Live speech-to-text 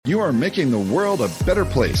You are making the world a better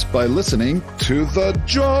place by listening to the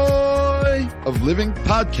Joy of Living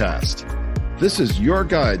podcast. This is your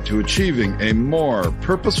guide to achieving a more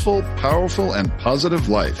purposeful, powerful, and positive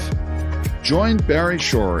life. Join Barry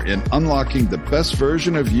Shore in unlocking the best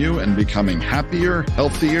version of you and becoming happier,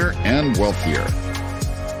 healthier, and wealthier.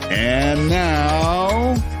 And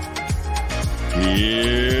now,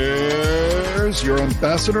 here's your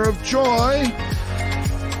ambassador of joy,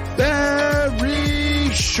 Barry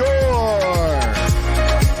Shore.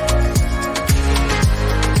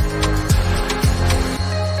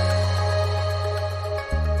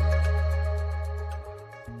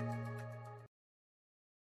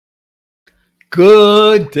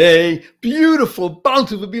 Good day, beautiful,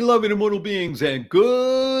 bountiful, beloved, immortal beings, and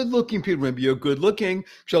good-looking people. Remember, you're good-looking.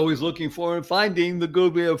 You're always looking for and finding the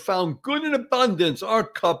good. We have found good in abundance. Our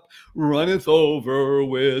cup runneth over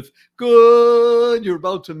with good. You're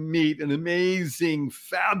about to meet an amazing,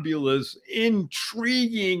 fabulous,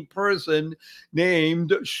 intriguing person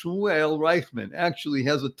named Shmuel Reichman. Actually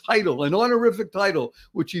has a title, an honorific title,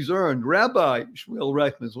 which he's earned, Rabbi Shmuel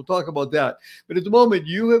Reichman. So we'll talk about that. But at the moment,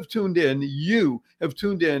 you have tuned in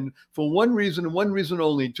for one reason and one reason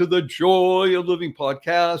only, to the Joy of Living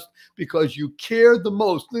podcast, because you care the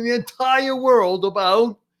most in the entire world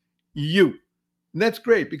about you. And that's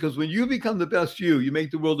great, because when you become the best you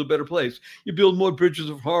make the world a better place. You build more bridges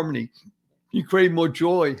of harmony. You create more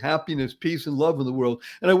joy, happiness, peace, and love in the world.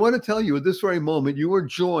 And I want to tell you, at this very moment, you are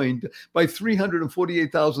joined by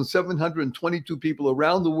 348,722 people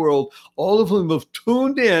around the world, all of whom have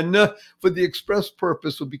tuned in for the express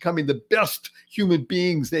purpose of becoming the best human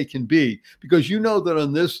beings they can be. Because you know that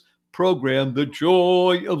on this program, The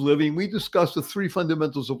Joy of Living, we discuss the three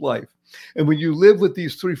fundamentals of life. And when you live with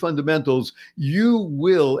these three fundamentals, you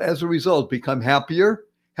will, as a result, become happier,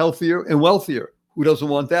 healthier, and wealthier. Who doesn't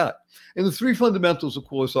want that? And the three fundamentals, of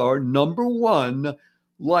course, are: number one,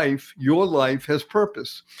 your life has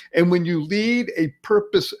purpose. And when you lead a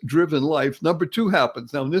purpose-driven life, number two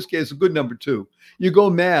happens. Now, in this case, a good number two. You go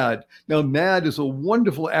MAD. Now, MAD is a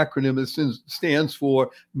wonderful acronym that stands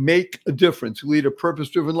for make a difference. You lead a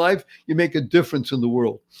purpose-driven life, you make a difference in the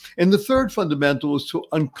world. And the third fundamental is to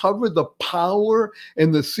uncover the power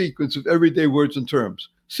and the secrets of everyday words and terms.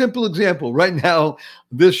 Simple example. Right now,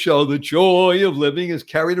 this show, The Joy of Living, is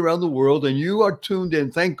carried around the world, and you are tuned in,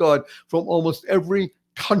 thank God, from almost every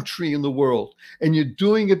country in the world. And you're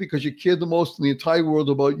doing it because you care the most in the entire world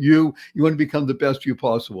about you. You want to become the best you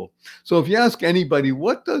possible. So if you ask anybody,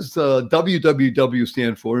 what does WWW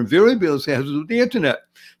stand for? Invariably, it has to do with the internet.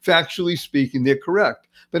 Factually speaking, they're correct.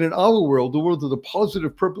 But in our world, the world of the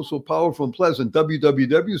positive, purposeful, powerful, and pleasant,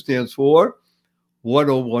 WWW stands for what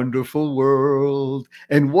a wonderful world.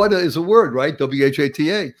 And what is a word, right?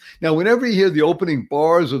 WHATA. Now, whenever you hear the opening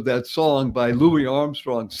bars of that song by Louis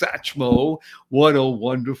Armstrong, Satchmo, what a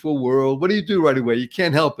wonderful world, what do you do right away? You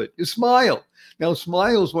can't help it. You smile. Now,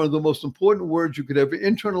 smile is one of the most important words you could ever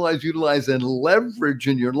internalize, utilize, and leverage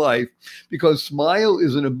in your life, because smile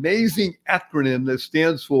is an amazing acronym that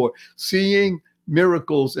stands for seeing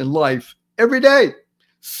miracles in life every day.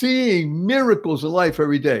 Seeing miracles in life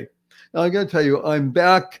every day. Now, I got to tell you, I'm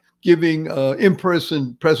back giving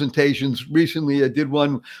in-person presentations. Recently, I did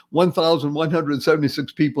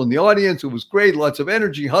 1,176 people in the audience. It was great. Lots of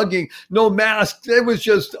energy, hugging, no masks. It was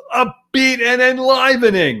just upbeat and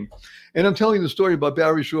enlivening. And I'm telling the story about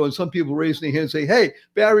Barry Shore, and some people raise their hands and say, hey,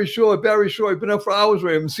 Barry Shore, I've been up for hours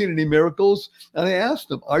where I haven't seen any miracles. And I asked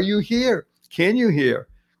them, are you here? Can you hear?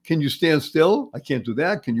 Can you stand still? I can't do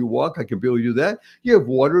that. Can you walk? I can barely do that. You have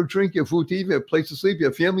water to drink, you have food to eat, you have a place to sleep, you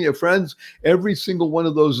have family, you have friends. Every single one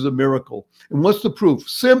of those is a miracle. And what's the proof?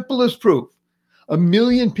 Simplest proof. 1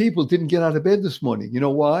 million people didn't get out of bed this morning. You know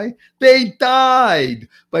why? They died.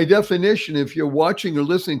 By definition, if you're watching or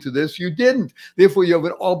listening to this, you didn't. Therefore, you have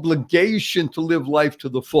an obligation to live life to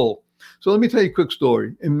the full. So let me tell you a quick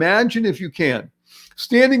story. Imagine, if you can,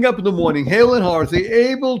 standing up in the morning, hale and hearty,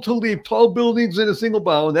 able to leap tall buildings in a single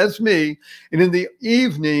bound, that's me, and in the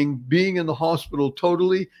evening, being in the hospital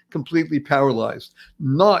totally, completely paralyzed,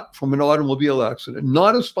 not from an automobile accident,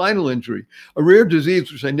 not a spinal injury, a rare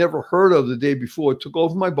disease which I never heard of the day before, took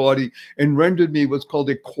over my body and rendered me what's called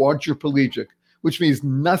a quadriplegic, which means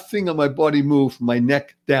nothing on my body moved from my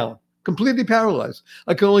neck down, completely paralyzed.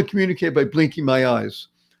 I can only communicate by blinking my eyes.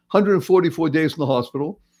 144 days in the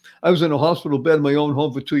hospital. I was in a hospital bed in my own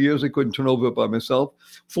home for 2 years. I couldn't turn over by myself.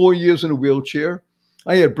 4 years in a wheelchair.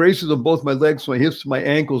 I had braces on both my legs, my hips, my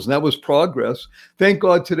ankles, and that was progress. Thank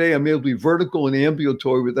God today I'm able to be vertical and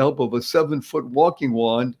ambulatory with the help of a 7-foot walking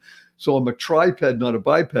wand. So I'm a triped, not a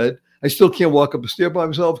biped. I still can't walk up a stair by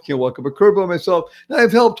myself, can't walk up a curb by myself. Now I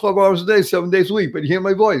have help 12 hours a day, 7 days a week, but you hear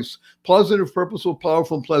my voice. Positive, purposeful,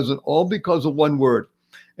 powerful, and pleasant, all because of one word.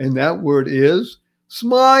 And that word is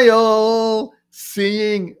smile.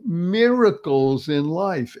 Seeing miracles in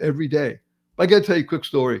life every day. I got to tell you a quick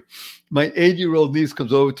story. My 8-year-old niece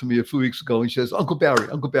comes over to me a few weeks ago and she says, Uncle Barry,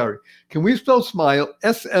 can we spell smile?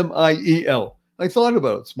 S-M-I-E-L. I thought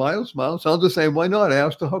about it. Smile, sounds the same. Why not? I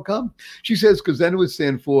asked her, how come? She says, because then it would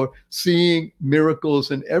stand for seeing miracles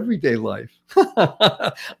in everyday life.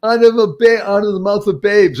 out of the mouth of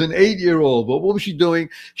babes, an 8-year-old. But what was she doing?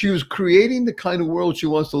 She was creating the kind of world she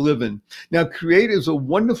wants to live in. Now, CREATE is a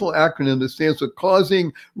wonderful acronym that stands for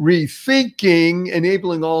causing rethinking,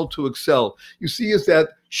 enabling all to excel. You see, it's that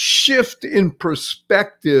shift in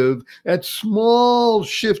perspective, that small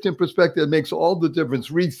shift in perspective makes all the difference,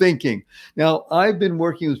 rethinking. Now, I've been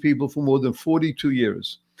working with people for more than 42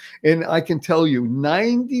 years. And I can tell you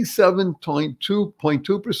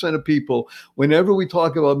 97.2% of people, whenever we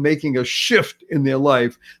talk about making a shift in their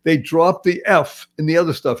life, they drop the F and the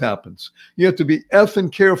other stuff happens. You have to be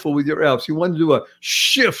effing careful with your Fs. You want to do a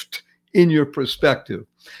shift in your perspective.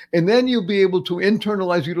 And then you'll be able to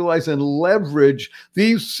internalize, utilize, and leverage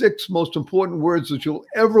these 6 most important words that you'll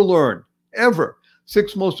ever learn, ever.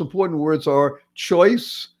 6 most important words are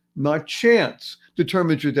choice, not chance,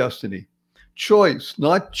 determines your destiny. Choice,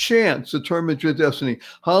 not chance, determines your destiny.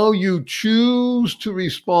 How you choose to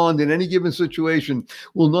respond in any given situation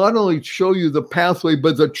will not only show you the pathway,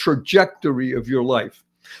 but the trajectory of your life.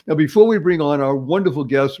 Now, before we bring on our wonderful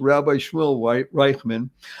guest, Rabbi Shmuel Reichman,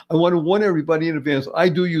 I want to warn everybody in advance, I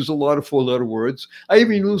do use a lot of 4-letter words. I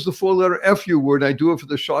even use the 4-letter FU word. I do it for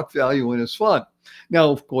the shock value and it's fun.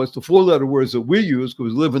 Now, of course, the 4-letter words that we use,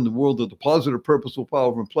 because we live in the world of the positive, purposeful,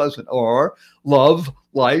 powerful, and pleasant, are love,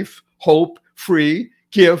 life, hope, free,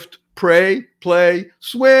 gift, pray, play,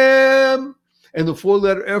 swim. And the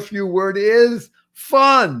 4-letter FU word is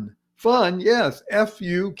fun. Fun, yes,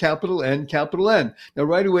 F-U, capital N, capital N. Now,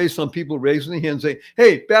 right away, some people raise their hand and say,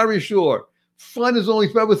 hey, Barry Shore, fun is only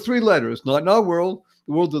spelled with 3 letters. Not in our world.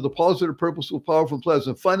 The world of the positive, purposeful, powerful, and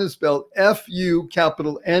pleasant. Fun is spelled F-U,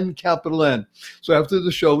 capital N, capital N. So after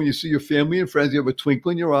the show, when you see your family and friends, you have a twinkle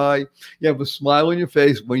in your eye, you have a smile on your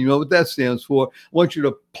face. When you know what that stands for, I want you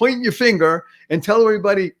to point your finger and tell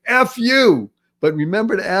everybody, F-U. But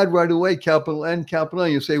remember to add right away, capital N, capital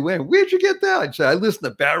N. You say, where'd you get that? I say, I listen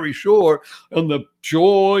to Barry Shore on the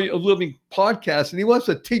Joy of Living podcast, and he wants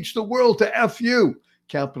to teach the world to F you.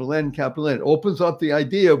 Capital N, capital N. It opens up the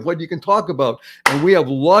idea of what you can talk about. And we have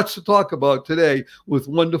lots to talk about today with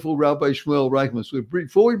wonderful Rabbi Shmuel Reichman. So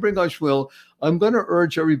before we bring on Shmuel, I'm going to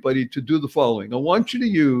urge everybody to do the following. I want you to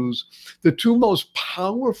use the 2 most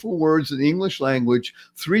powerful words in the English language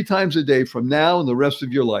 3 times a day from now and the rest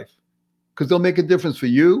of your life, because they'll make a difference for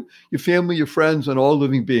you, your family, your friends, and all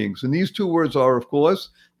living beings. And these 2 words are, of course,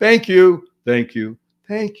 thank you, thank you,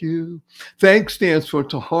 thank you. Thanks stands for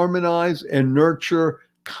to harmonize and nurture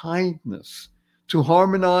kindness. To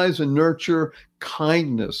harmonize and nurture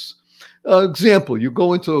kindness. Example, you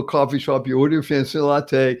go into a coffee shop, you order a fancy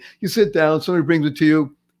latte, you sit down, somebody brings it to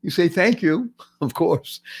you. You say, thank you, of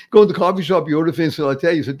course. Go to the coffee shop, you order a fancy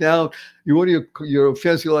latte, you sit down, you order your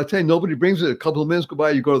fancy latte, nobody brings it. A couple of minutes go by,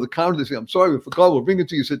 you go to the counter, they say, I'm sorry, we forgot, we'll bring it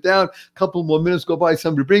to you. Sit down, a couple more minutes go by,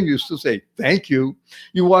 somebody brings you, still say, thank you.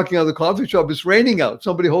 You're walking out of the coffee shop, it's raining out.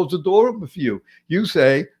 Somebody holds the door open for you. You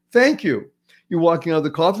say, thank you. You're walking out of the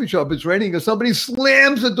coffee shop, it's raining, and somebody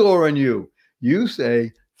slams the door on you. You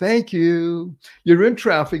say, thank you. You're in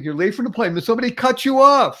traffic, you're late for an appointment, somebody cuts you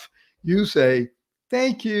off. You say,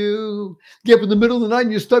 thank you. Get up in the middle of the night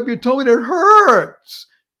and you stub your toe and it hurts.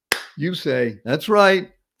 You say, that's right.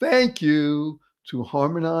 Thank you. To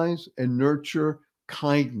harmonize and nurture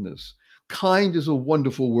kindness. Kind is a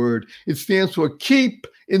wonderful word. It stands for keep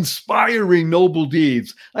inspiring noble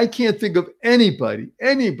deeds. I can't think of anybody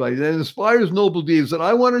that inspires noble deeds that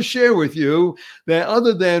I want to share with you that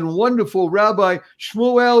other than wonderful Rabbi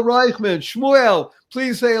Shmuel Reichman. Shmuel,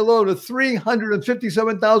 please say hello to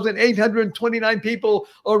 357,829 people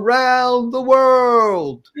around the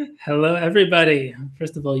world. Hello, everybody.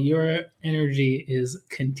 First of all, your energy is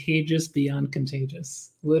contagious beyond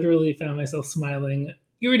contagious. Literally found myself smiling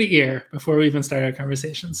ear to ear before we even started our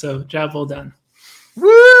conversation. So job well done.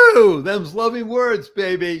 Woo! Them's loving words,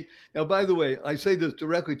 baby. Now, by the way, I say this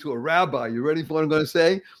directly to a rabbi. You ready for what I'm going to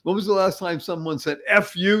say? When was the last time someone said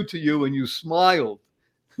F you to you and you smiled?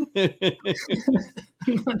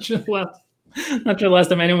 Not sure last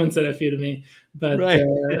time anyone said FU to me, but right.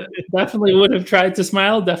 Definitely would have tried to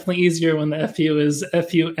smile. Definitely easier when the FU is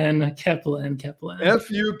FUN, capital N, capital N.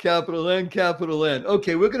 FU, capital N, capital N.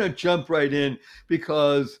 Okay, we're going to jump right in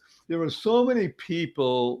because there are so many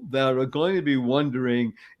people that are going to be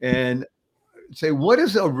wondering and say, what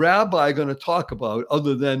is a rabbi going to talk about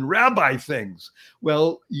other than rabbi things?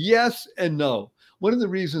 Well, yes and no. One of the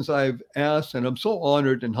reasons I've asked, and I'm so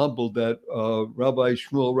honored and humbled that Rabbi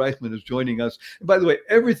Shmuel Reichman is joining us. And by the way,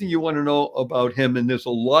 everything you want to know about him, and there's a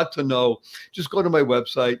lot to know, just go to my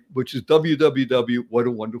website, which is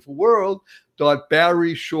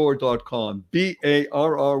www.whatawonderfulworld.barryshore.com,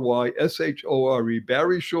 BARRYSHORE,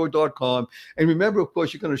 barryshore.com. And remember, of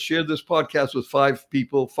course, you're going to share this podcast with 5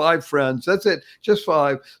 people, 5 friends. That's it, just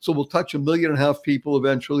 5. So we'll touch 1.5 million people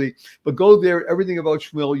eventually. But go there. Everything about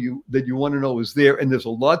Shmuel that you want to know is there. And there's a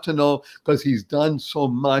lot to know because he's done so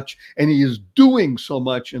much and he is doing so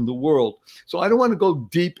much in the world. So I don't want to go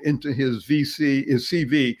deep into his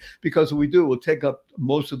CV, because if we do, we'll take up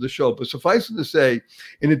most of the show. But suffice it to say,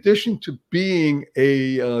 in addition to being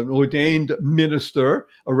an ordained minister,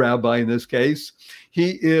 a rabbi in this case,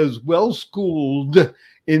 he is well schooled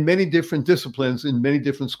in many different disciplines, in many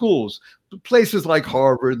different schools, places like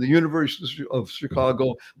Harvard, the University of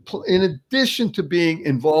Chicago, in addition to being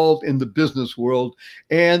involved in the business world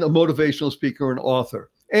and a motivational speaker and author.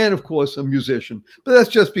 And of course, a musician, but that's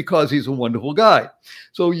just because he's a wonderful guy.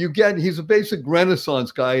 So he's a basic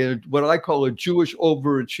Renaissance guy and what I call a Jewish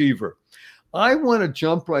overachiever. I want to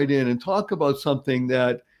jump right in and talk about something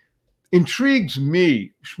that intrigues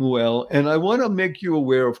me, Shmuel, and I want to make you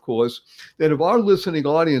aware, of course, that of our listening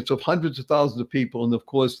audience of hundreds of thousands of people, and of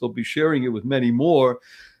course, they'll be sharing it with many more,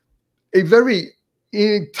 a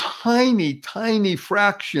tiny, tiny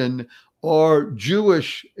fraction are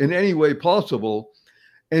Jewish in any way possible.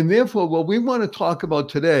 And therefore, what we want to talk about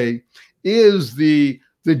today is the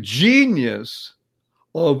genius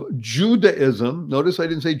of Judaism. Notice I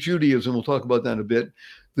didn't say Judaism. We'll talk about that in a bit.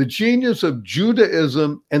 The genius of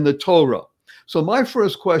Judaism and the Torah. So my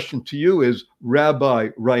first question to you is, Rabbi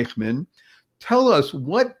Reichman, tell us,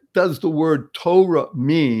 what does the word Torah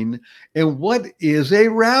mean and what is a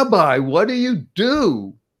rabbi? What do you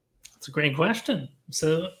do? That's a great question.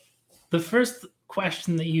 So the first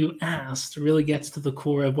question that you asked really gets to the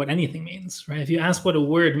core of what anything means, right? If you ask what a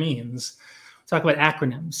word means, talk about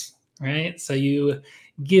acronyms, right? So you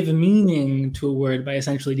give meaning to a word by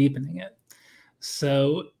essentially deepening it.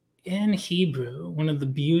 So in Hebrew, one of the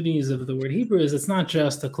beauties of the word Hebrew is it's not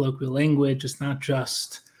just a colloquial language. It's not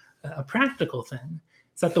just a practical thing.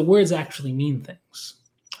 It's that the words actually mean things.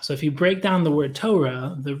 So if you break down the word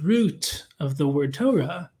Torah, the root of the word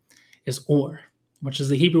Torah is or, which is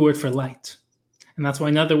the Hebrew word for light. And that's why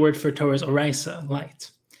another word for Torah is oraisa,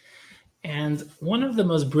 light. And one of the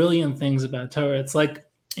most brilliant things about Torah, it's like,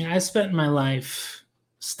 I spent my life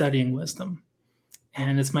studying wisdom,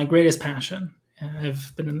 and it's my greatest passion.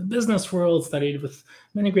 I've been in the business world, studied with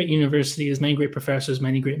many great universities, many great professors,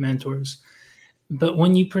 many great mentors. But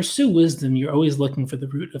when you pursue wisdom, you're always looking for the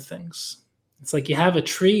root of things. It's like you have a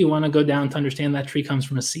tree, you want to go down to understand that tree comes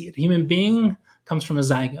from a seed. A human being comes from a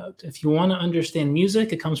zygote. If you want to understand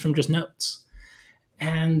music, it comes from just notes.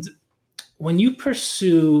 And when you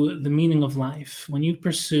pursue the meaning of life, when you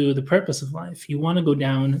pursue the purpose of life, you want to go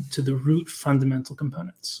down to the root fundamental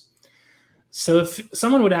components. So if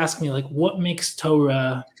someone would ask me, like, what makes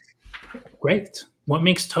Torah great? What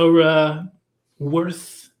makes Torah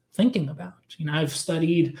worth thinking about? I've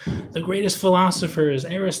studied the greatest philosophers,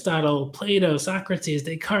 Aristotle, Plato, Socrates,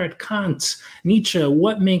 Descartes, Kant, Nietzsche.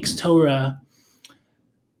 What makes Torah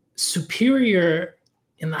superior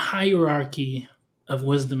in the hierarchy of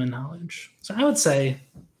wisdom and knowledge? So I would say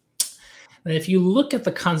that if you look at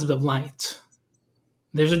the concept of light,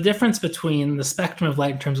 there's a difference between the spectrum of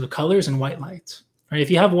light in terms of colors and white light. Right?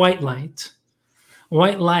 If you have white light,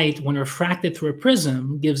 when refracted through a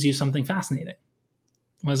prism, gives you something fascinating.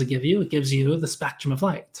 What does it give you? It gives you the spectrum of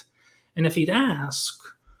light. And if you'd ask,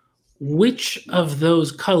 which of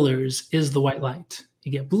those colors is the white light?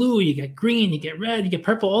 You get blue, you get green, you get red, you get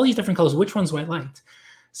purple, all these different colors. Which one's white light?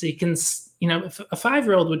 So you can, if a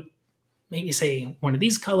 5-year-old would maybe say one of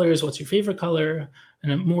these colors, what's your favorite color?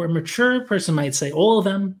 And a more mature person might say all of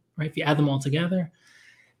them, right? If you add them all together.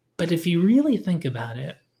 But if you really think about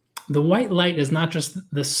it, the white light is not just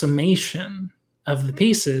the summation of the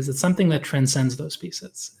pieces. It's something that transcends those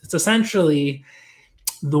pieces. It's essentially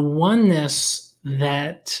the oneness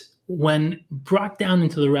that, when brought down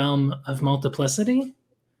into the realm of multiplicity,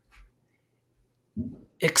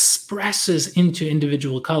 expresses into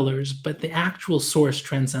individual colors, but the actual source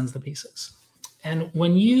transcends the pieces. And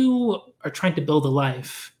when you are trying to build a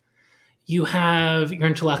life, you have your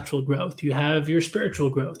intellectual growth, you have your spiritual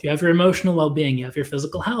growth, you have your emotional well-being, you have your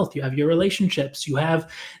physical health, you have your relationships, you have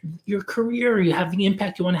your career, you have the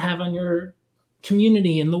impact you want to have on your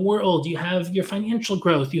community in the world, you have your financial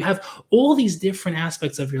growth, you have all these different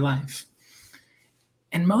aspects of your life.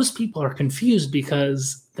 And most people are confused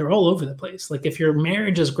because they're all over the place. Like if your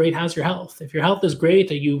marriage is great, how's your health? If your health is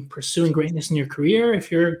great, are you pursuing greatness in your career?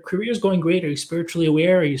 If your career is going great, are you spiritually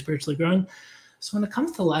aware? Are you spiritually growing? So when it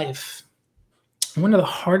comes to life, one of the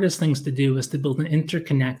hardest things to do is to build an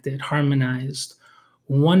interconnected, harmonized,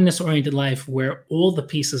 oneness-oriented life where all the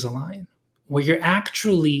pieces align, where you're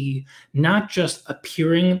actually not just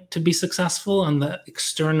appearing to be successful on the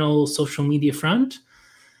external social media front,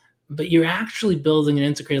 but you're actually building an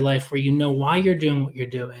integrated life where you know why you're doing what you're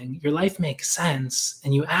doing. Your life makes sense,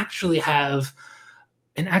 and you actually have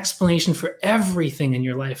an explanation for everything in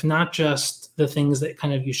your life, not just the things that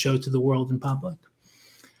kind of you show to the world in public.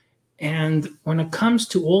 And when it comes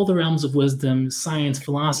to all the realms of wisdom, science,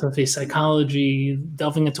 philosophy, psychology,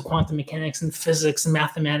 delving into quantum mechanics and physics and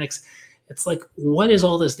mathematics, it's like, what is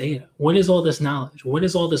all this data? What is all this knowledge? What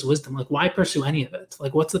is all this wisdom? Like, why pursue any of it?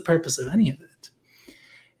 Like, what's the purpose of any of it?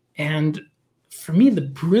 And for me, the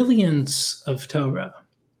brilliance of Torah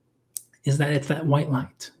is that it's that white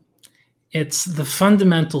light. It's the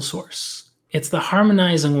fundamental source. It's the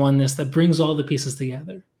harmonizing oneness that brings all the pieces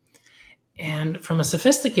together. And from a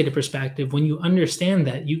sophisticated perspective, when you understand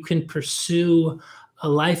that, you can pursue a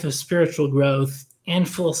life of spiritual growth and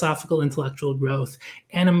philosophical intellectual growth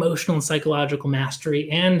and emotional and psychological mastery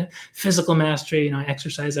and physical mastery. I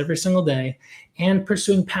exercise every single day, and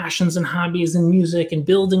pursuing passions and hobbies and music and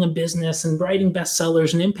building a business and writing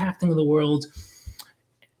bestsellers and impacting the world.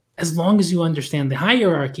 As long as you understand the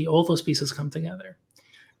hierarchy, all those pieces come together.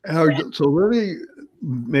 So let me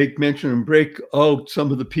make mention and break out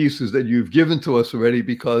some of the pieces that you've given to us already,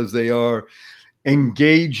 because they are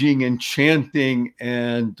engaging, enchanting,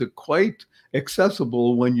 and quite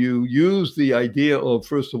accessible when you use the idea of,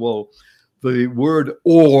 first of all, the word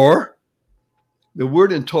or, the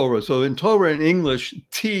word in Torah. So in Torah in English,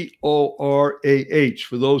 Torah,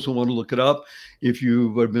 for those who want to look it up. If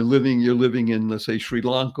you've been you're living in, let's say, Sri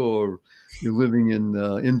Lanka, or you're living in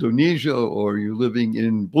Indonesia, or you're living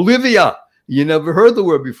in Bolivia, you never heard the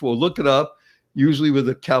word before, look it up, usually with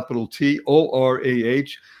a capital Torah.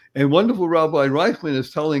 And wonderful Rabbi Reichman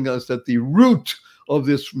is telling us that the root of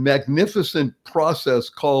this magnificent process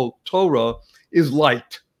called Torah is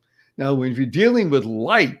light. Now, when you're dealing with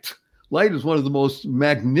light, light is one of the most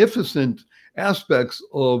magnificent aspects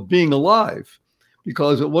of being alive,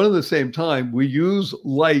 because at one and the same time, we use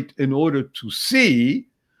light in order to see.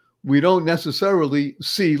 We don't necessarily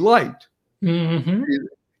see light. Mm-hmm.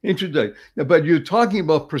 Interesting. But you're talking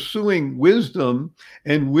about pursuing wisdom,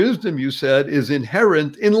 and wisdom, you said, is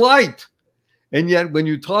inherent in light. And yet when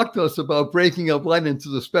you talk to us about breaking up light into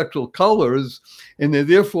the spectral colors, and then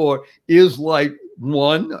therefore, is light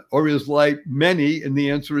one or is light many? And the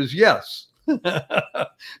answer is yes.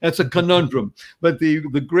 That's a conundrum. But the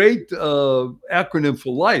great acronym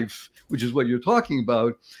for life, which is what you're talking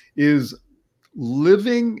about, is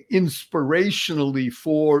living inspirationally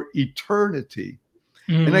for eternity.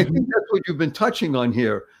 Mm-hmm. And I think that's what you've been touching on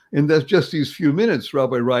here. And that's just these few minutes,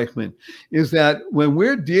 Rabbi Reichman, is that when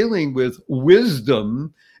we're dealing with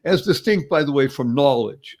wisdom, as distinct, by the way, from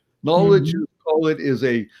knowledge, knowledge, you call it, is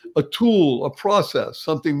a tool, a process,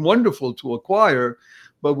 something wonderful to acquire.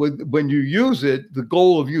 But when you use it, the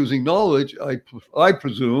goal of using knowledge, I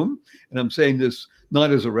presume, and I'm saying this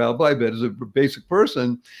not as a rabbi, but as a basic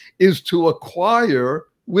person, is to acquire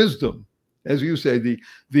wisdom. As you say,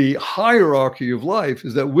 the hierarchy of life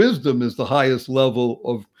is that wisdom is the highest level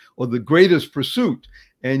of, or the greatest pursuit.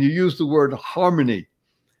 And you use the word harmony,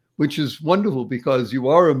 which is wonderful because you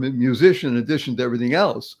are a musician in addition to everything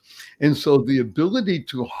else. And so the ability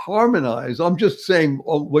to harmonize, I'm just saying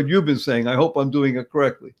what you've been saying, I hope I'm doing it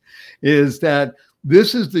correctly, is that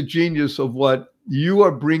this is the genius of what you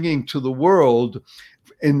are bringing to the world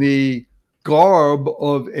in the garb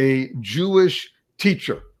of a Jewish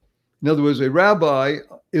teacher. In other words, a rabbi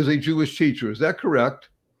is a Jewish teacher. Is that correct?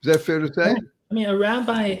 Is that fair to say? Yeah. I mean, a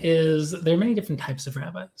rabbi there are many different types of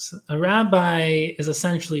rabbis. A rabbi is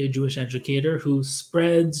essentially a Jewish educator who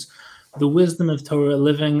spreads the wisdom of Torah,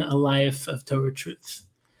 living a life of Torah truth.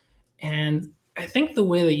 And I think the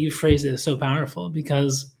way that you phrase it is so powerful,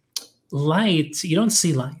 because light, you don't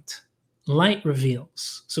see light. Light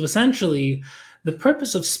reveals. So essentially, the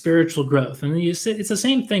purpose of spiritual growth, and it's the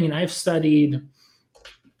same thing, and I've studied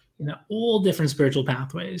all different spiritual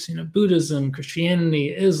pathways, Buddhism, Christianity,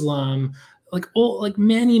 Islam,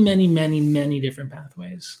 many, many, many, many different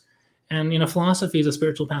pathways. And, philosophy is a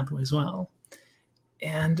spiritual pathway as well.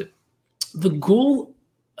 And the goal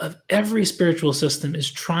of every spiritual system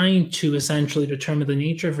is trying to essentially determine the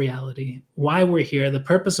nature of reality, why we're here, the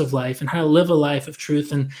purpose of life, and how to live a life of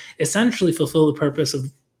truth, and essentially fulfill the purpose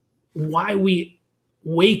of why we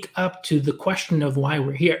wake up to the question of why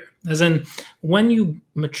we're here. As in, when you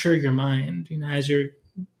mature your mind, as you're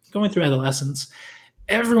going through adolescence,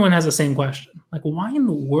 everyone has the same question. Like, why in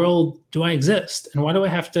the world do I exist? And why do I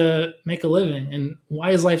have to make a living? And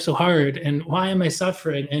why is life so hard? And why am I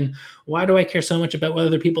suffering? And why do I care so much about what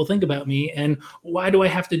other people think about me? And why do I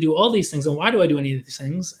have to do all these things? And why do I do any of these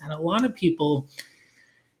things? And a lot of people,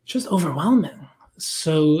 it's just overwhelming.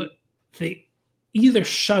 So they either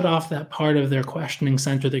shut off that part of their questioning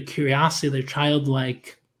center, their curiosity, their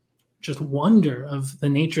childlike just wonder of the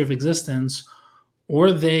nature of existence,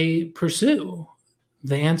 or they pursue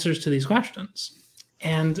the answers to these questions.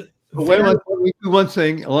 And one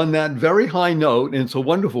thing on that very high note, and it's a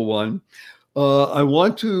wonderful one. I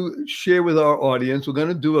want to share with our audience, we're going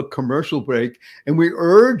to do a commercial break, and we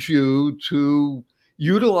urge you to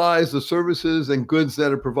utilize the services and goods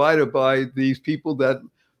that are provided by these people that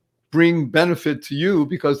bring benefit to you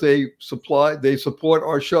because they support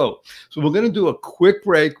our show. So we're going to do a quick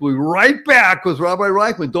break. We'll be right back with Rabbi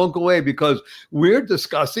Reichman. Don't go away, because we're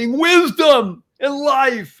discussing wisdom and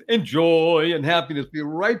life and joy and happiness. Be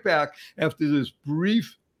right back after this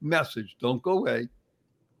brief message. Don't go away.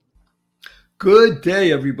 Good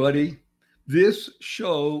day, everybody. This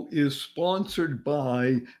show is sponsored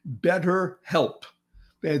by BetterHelp.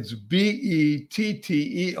 That's BetterHelp,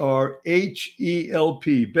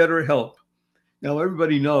 BetterHelp. Now,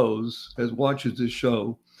 everybody knows, as watches this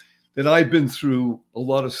show, that I've been through a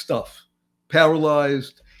lot of stuff,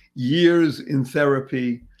 paralyzed, years in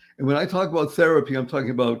therapy. And when I talk about therapy, I'm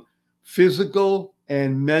talking about physical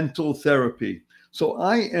and mental therapy. So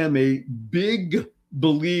I am a big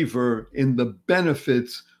believer in the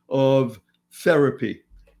benefits of therapy.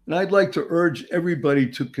 And I'd like to urge everybody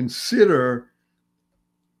to consider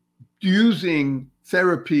using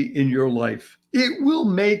therapy in your life. It will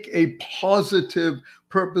make a positive,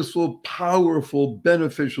 purposeful, powerful,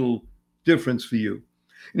 beneficial difference for you.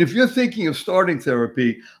 And if you're thinking of starting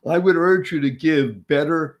therapy, I would urge you to give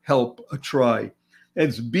BetterHelp a try.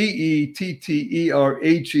 That's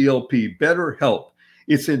BetterHelp, BetterHelp.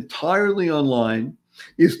 It's entirely online.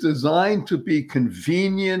 It's designed to be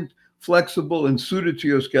convenient, flexible, and suited to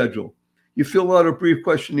your schedule. You fill out a brief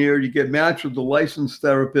questionnaire, you get matched with a licensed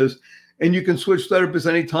therapist, and you can switch therapists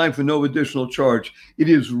anytime for no additional charge. It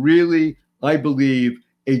is really, I believe,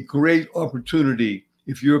 a great opportunity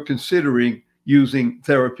if you're considering using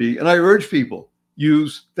therapy. And I urge people,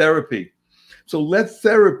 use therapy. So let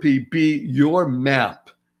therapy be your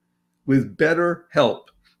map with BetterHelp.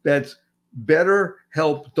 That's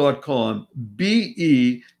betterhelp.com,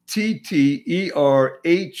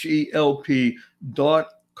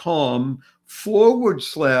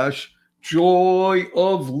 BetterHelp.com/joy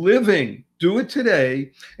of living. Do it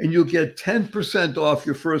today, and you'll get 10% off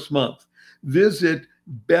your first month. Visit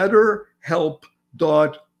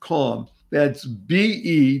betterhelp.com. That's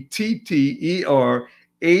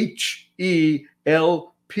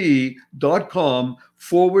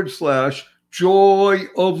BetterHelp.com/joy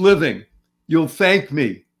of living. You'll thank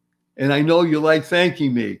me. And I know you like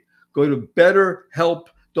thanking me. Go to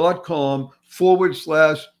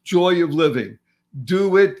betterhelp.com/joy of living.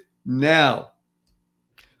 Do it now.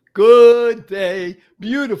 Good day,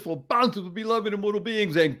 beautiful, bountiful, beloved, immortal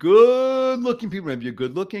beings, and good-looking people. Remember, you're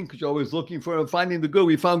good-looking because you're always looking for and finding the good.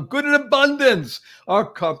 We found good in abundance.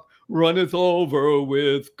 Our cup runneth over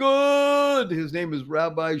with good. His name is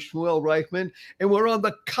Rabbi Shmuel Reichman, and we're on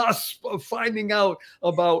the cusp of finding out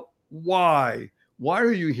about why. Why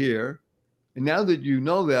are you here? And now that you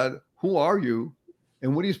know that, who are you,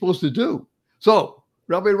 and what are you supposed to do? So,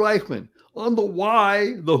 Rabbi Reichman, on the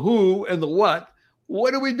why, the who, and the what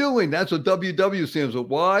are we doing? That's what WW stands for.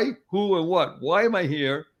 Why, who, and what? Why am I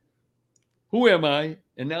here? Who am I?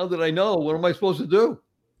 And now that I know, what am I supposed to do?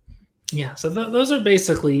 Yeah, so those are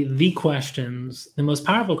basically the questions, the most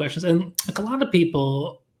powerful questions. And like a lot of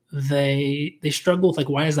people, they struggle with, like,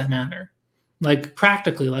 why does that matter? Like,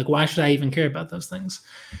 practically, like, why should I even care about those things?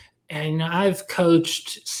 And I've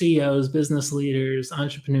coached CEOs, business leaders,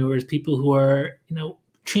 entrepreneurs, people who are,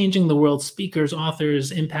 changing the world, speakers,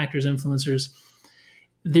 authors, impactors, influencers.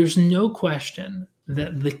 There's no question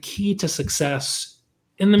that the key to success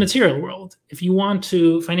in the material world, if you want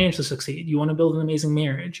to financially succeed, you want to build an amazing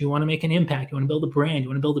marriage, you want to make an impact, you want to build a brand, you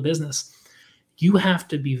want to build a business, you have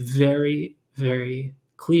to be very, very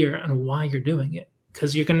clear on why you're doing it,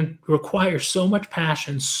 because you're going to require so much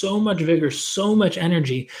passion, so much vigor, so much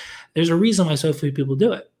energy. There's a reason why so few people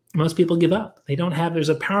do it. Most people give up. There's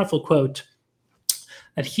a powerful quote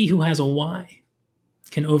that he who has a why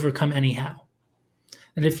can overcome any how.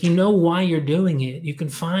 And if you know why you're doing it, you can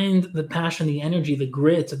find the passion, the energy, the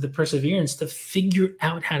grit, the perseverance to figure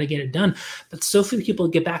out how to get it done. But so few people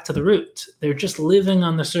get back to the root. They're just living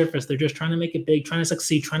on the surface. They're just trying to make it big, trying to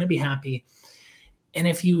succeed, trying to be happy. And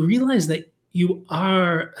if you realize that you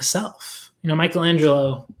are a self,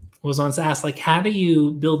 Michelangelo was once asked, like, how do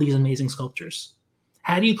you build these amazing sculptures?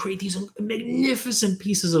 How do you create these magnificent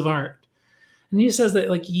pieces of art? And he says that,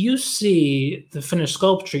 like, you see the finished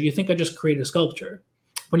sculpture, you think I just created a sculpture.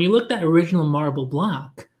 When you look at that original marble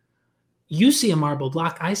block, you see a marble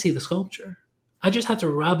block, I see the sculpture. I just have to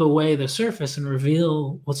rub away the surface and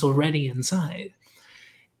reveal what's already inside.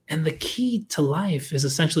 And the key to life is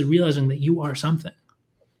essentially realizing that you are something,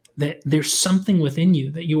 that there's something within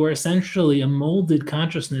you, that you are essentially a molded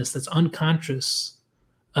consciousness that's unconscious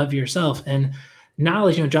of yourself. And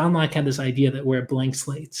knowledge, John Locke had this idea that we're blank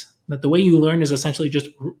slates, that the way you learn is essentially just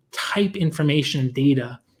type information and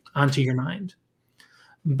data onto your mind.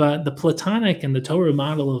 But the Platonic and the Torah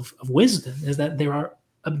model of wisdom is that there are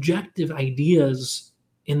objective ideas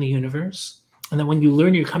in the universe, and that when you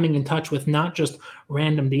learn, you're coming in touch with not just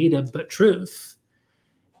random data, but truth.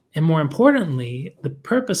 And more importantly, the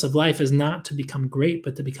purpose of life is not to become great,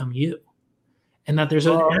 but to become you. And that there's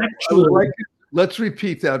an actual... Let's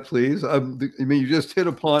repeat that, please. You just hit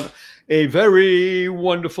upon a very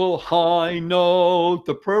wonderful high note.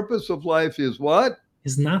 The purpose of life is what?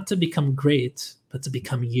 Is not to become great, but to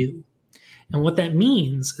become you. And what that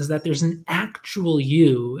means is that there's an actual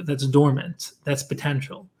you that's dormant, that's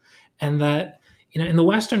potential. And that, in the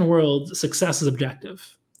Western world, success is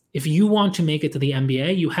objective. If you want to make it to the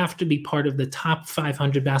NBA, you have to be part of the top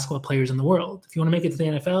 500 basketball players in the world. If you want to make it to the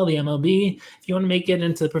NFL, the MLB, if you want to make it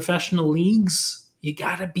into the professional leagues, you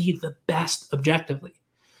got to be the best objectively.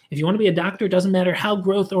 If you want to be a doctor, it doesn't matter how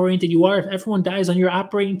growth-oriented you are. If everyone dies on your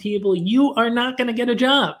operating table, you are not going to get a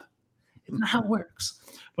job. It's not how it works.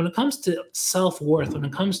 When it comes to self-worth, when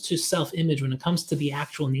it comes to self-image, when it comes to the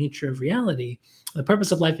actual nature of reality, the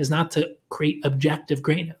purpose of life is not to create objective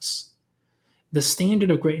greatness. The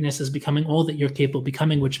standard of greatness is becoming all that you're capable of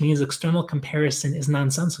becoming, which means external comparison is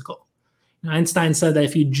nonsensical. Einstein said that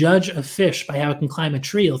if you judge a fish by how it can climb a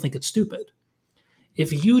tree, you'll think it's stupid.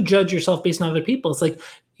 If you judge yourself based on other people, it's like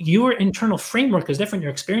your internal framework is different,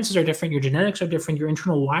 your experiences are different, your genetics are different, your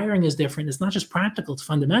internal wiring is different. It's not just practical, it's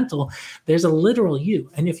fundamental. There's a literal you.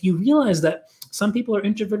 And if you realize that some people are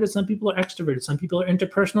introverted, some people are extroverted, some people are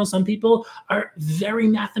interpersonal, some people are very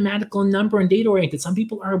mathematical and number and data oriented, some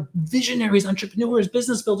people are visionaries, entrepreneurs,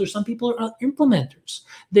 business builders, some people are implementers.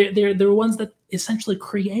 They're ones that essentially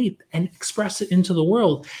create and express it into the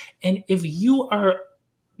world. And if you are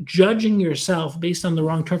judging yourself based on the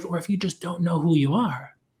wrong terms, or if you just don't know who you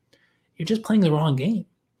are, you're just playing the wrong game.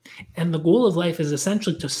 And the goal of life is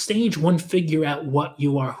essentially to stage one, figure out what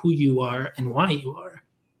you are, who you are, and why you are.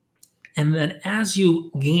 And then as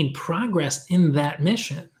you gain progress in that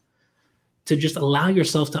mission, to just allow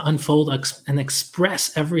yourself to unfold and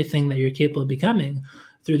express everything that you're capable of becoming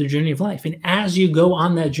through the journey of life. And as you go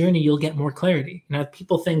on that journey, you'll get more clarity. Now,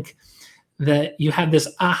 people think that you have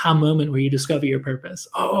this aha moment where you discover your purpose.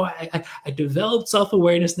 Oh, I developed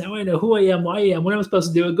self-awareness. Now I know who I am, why I am, what I'm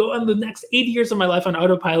supposed to do. I go on the next 80 years of my life on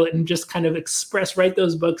autopilot and just kind of express, write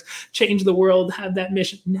those books, change the world, have that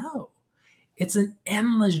mission. No, it's an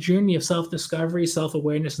endless journey of self-discovery,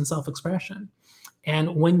 self-awareness, and self-expression.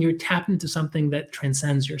 And when you're tapped into something that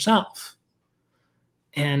transcends yourself,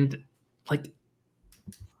 and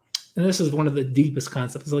this is one of the deepest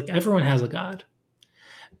concepts, like everyone has a God.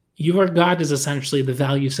 Your God is essentially the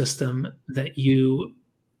value system that you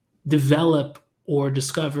develop or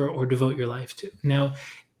discover or devote your life to. Now,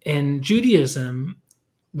 in Judaism,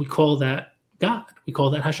 we call that God. We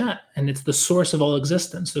call that Hashem. And it's the source of all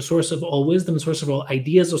existence, the source of all wisdom, the source of all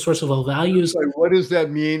ideas, the source of all values. Sorry, what does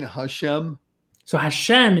that mean, Hashem? So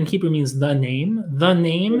Hashem in Hebrew means the name. The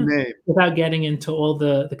name, without getting into all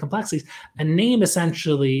the complexities. A name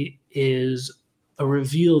essentially is a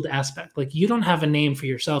revealed aspect. Like, you don't have a name for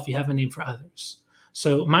yourself, you have a name for others.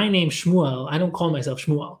 So my name Shmuel, I don't call myself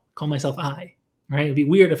Shmuel, I call myself I, right? It'd be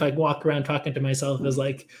weird if I walk around talking to myself as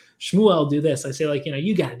like, Shmuel, do this. I say like,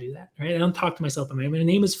 you got to do that, right? I don't talk to myself by my name. My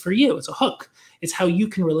name is for you. It's a hook. It's how you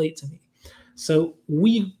can relate to me. So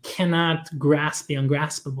we cannot grasp the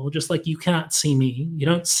ungraspable, just like you cannot see me. You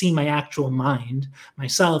don't see my actual mind,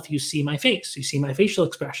 myself. You see my face. You see my facial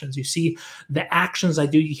expressions. You see the actions I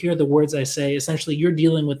do. You hear the words I say. Essentially, you're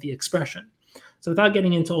dealing with the expression. So without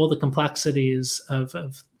getting into all the complexities of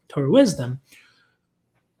Torah wisdom,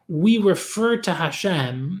 we refer to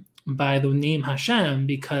Hashem by the name Hashem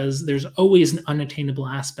because there's always an unattainable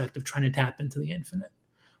aspect of trying to tap into the infinite.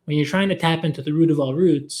 When you're trying to tap into the root of all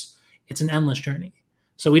roots, it's an endless journey.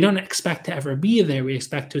 So we don't expect to ever be there. We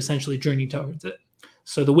expect to essentially journey towards it.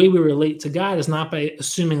 So the way we relate to God is not by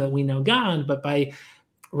assuming that we know God, but by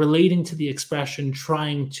relating to the expression,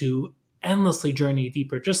 trying to endlessly journey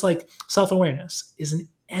deeper. Just like self-awareness is an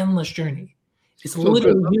endless journey. It's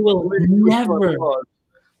literally, you will never.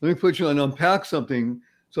 Let me put you on unpack something.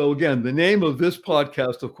 So again, the name of this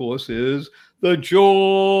podcast, of course, is The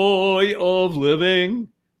Joy of Living.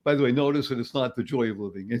 By the way, notice that it's not the joy of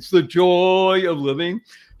living. It's the joy of living.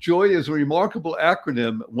 Joy is a remarkable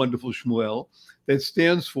acronym, wonderful Shmuel, that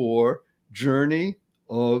stands for Journey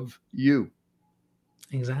of You.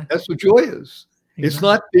 Exactly. That's what joy is. Exactly. It's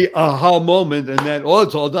not the aha moment and then, oh,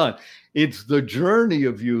 it's all done. It's the journey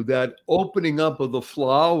of you, that opening up of the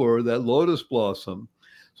flower, that lotus blossom.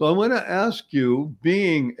 So I want to ask you,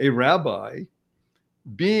 being a rabbi,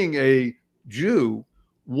 being a Jew,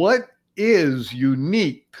 what is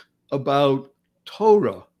unique about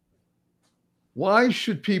Torah? Why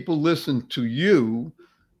should people listen to you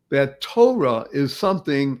that Torah is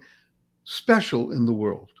something special in the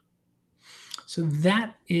world? So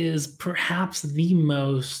that is perhaps the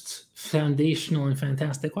most foundational and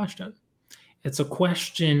fantastic question. It's a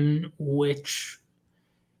question which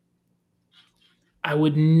I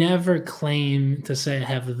would never claim to say I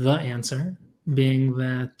have the answer, being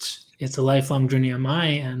that it's a lifelong journey on my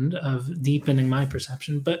end of deepening my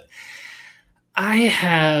perception. But I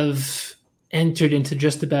have entered into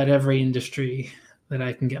just about every industry that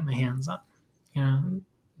I can get my hands on. You know,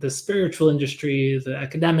 the spiritual industry, the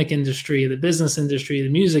academic industry, the business industry, the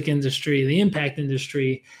music industry, the impact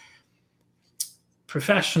industry,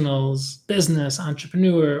 professionals, business,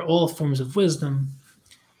 entrepreneur, all forms of wisdom.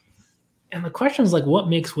 And the question is like, what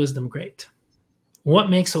makes wisdom great? What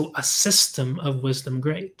makes a system of wisdom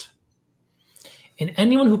great? And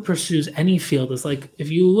anyone who pursues any field is like, if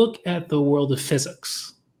you look at the world of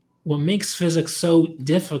physics, what makes physics so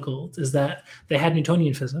difficult is that they had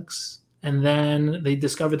Newtonian physics, and then they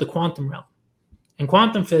discovered the quantum realm. And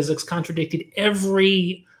quantum physics contradicted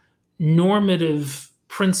every normative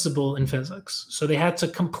principle in physics. So they had to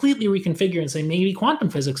completely reconfigure and say, maybe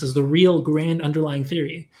quantum physics is the real grand underlying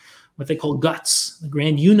theory, what they call guts, the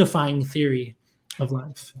grand unifying theory of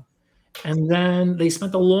life. And then they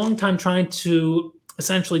spent a long time trying to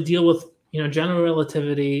essentially deal with, general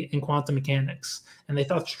relativity and quantum mechanics. And they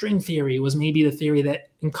thought string theory was maybe the theory that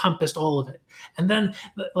encompassed all of it. And then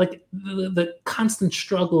the constant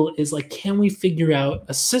struggle is like, can we figure out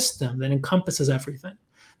a system that encompasses everything,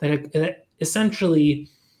 that essentially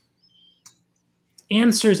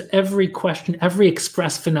answers every question, every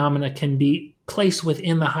expressed phenomena can be placed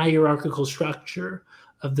within the hierarchical structure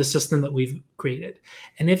of the system that we've created.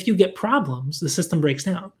 And if you get problems, the system breaks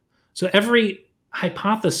down. So every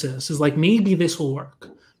hypothesis is like, maybe this will work.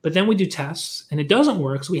 But then we do tests and it doesn't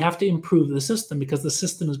work. So we have to improve the system because the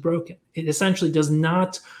system is broken. It essentially does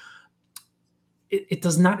not, it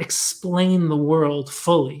does not explain the world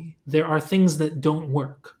fully. There are things that don't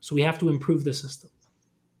work. So we have to improve the system.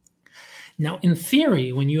 Now, in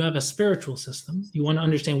theory, when you have a spiritual system, you want to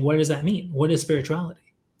understand, what does that mean? What is spirituality?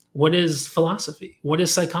 What is philosophy? What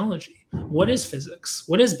is psychology? What is physics?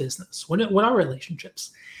 What is business? What are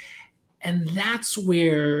relationships? And that's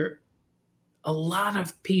where a lot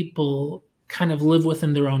of people kind of live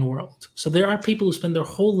within their own world. So there are people who spend their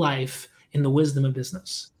whole life in the wisdom of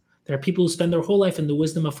business. There are people who spend their whole life in the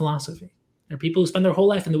wisdom of philosophy. There are people who spend their whole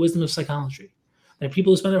life in the wisdom of psychology. There are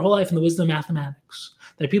people who spend their whole life in the wisdom of mathematics.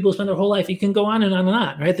 There are people who spend their whole life, you can go on and on and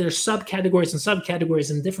on, right? There's subcategories and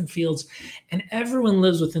subcategories in different fields, and everyone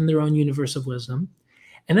lives within their own universe of wisdom.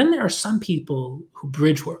 And then there are some people who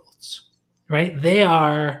bridge worlds, right? They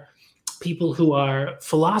are people who are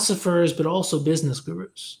philosophers, but also business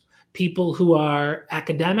gurus, people who are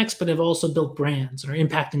academics, but have also built brands and are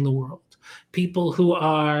impacting the world, people who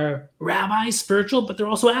are rabbis, spiritual, but they're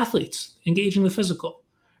also athletes, engaging the physical,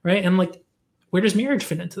 right? And like, where does marriage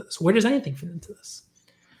fit into this? Where does anything fit into this?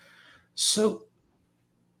 So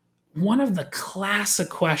one of the classic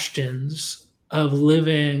questions of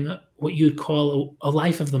living what you'd call a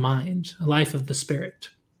life of the mind, a life of the spirit.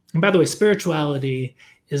 And by the way, spirituality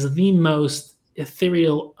is the most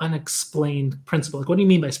ethereal, unexplained principle. Like, what do you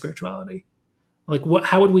mean by spirituality? Like,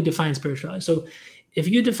 how would we define spirituality? So if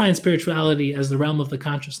you define spirituality as the realm of the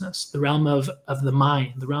consciousness, the realm of the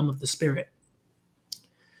mind, the realm of the spirit.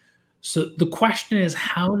 So the question is,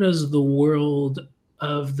 how does the world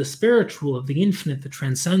of the spiritual, of the infinite, the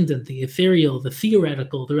transcendent, the ethereal, the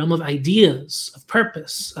theoretical, the realm of ideas, of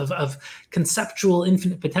purpose, of conceptual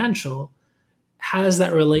infinite potential, how does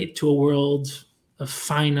that relate to a world of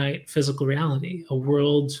finite physical reality, a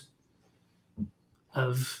world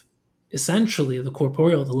of essentially the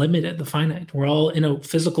corporeal, the limited, the finite. We're all in a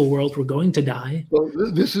physical world. We're going to die. Well,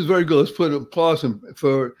 this is very good. Let's put a pause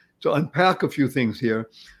to unpack a few things here.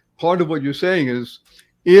 Part of what you're saying is,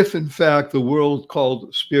 if in fact the world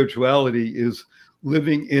called spirituality is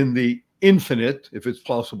living in the infinite, if it's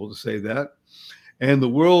possible to say that, and the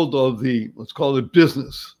world of the, let's call it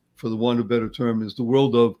business, for the want of a better term, is the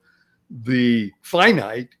world of the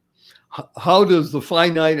finite, how does the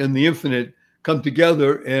finite and the infinite come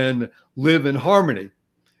together and live in harmony?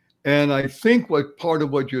 And I think what part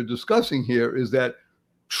of what you're discussing here is that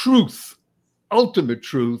truth, ultimate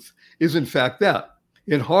truth, is in fact that.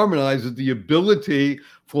 It harmonizes the ability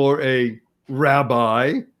for a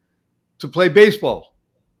rabbi to play baseball.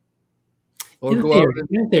 Or In go theory, out and,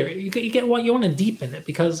 in theory, you get what you want to deepen it,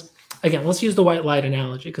 because again, let's use the white light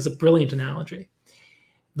analogy, because it's a brilliant analogy.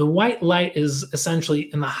 The white light is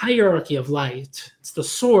essentially in the hierarchy of light. It's the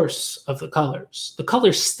source of the colors. The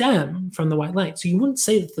colors stem from the white light. So you wouldn't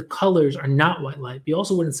say that the colors are not white light. But you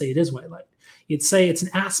also wouldn't say it is white light. You'd say it's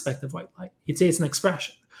an aspect of white light. You'd say it's an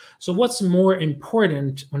expression. So what's more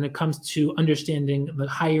important when it comes to understanding the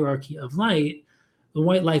hierarchy of light? The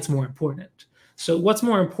white light's more important. So what's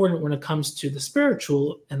more important when it comes to the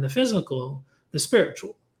spiritual and the physical? The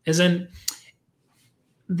spiritual. As in,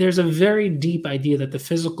 there's a very deep idea that the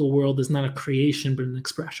physical world is not a creation, but an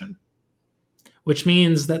expression, which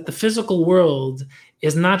means that the physical world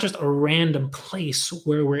is not just a random place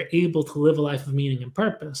where we're able to live a life of meaning and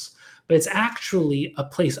purpose, but it's actually a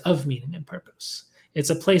place of meaning and purpose. It's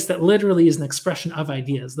a place that literally is an expression of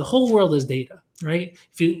ideas. The whole world is data, right?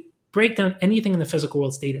 If you break down anything in the physical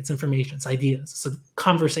world, it's data, it's information, it's ideas, it's a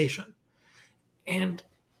conversation. And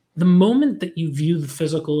the moment that you view the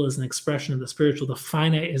physical as an expression of the spiritual, the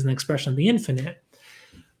finite as an expression of the infinite,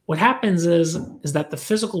 what happens is that the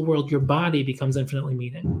physical world, your body, becomes infinitely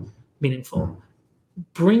meaningful.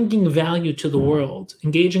 Bringing value to the world,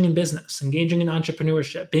 engaging in business, engaging in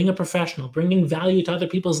entrepreneurship, being a professional, bringing value to other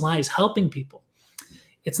people's lives, helping people.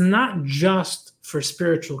 It's not just for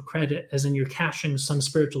spiritual credit, as in you're cashing some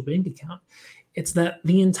spiritual bank account. It's that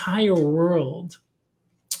the entire world.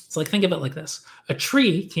 It's like, think of it like this. A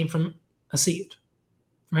tree came from a seed,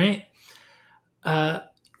 right?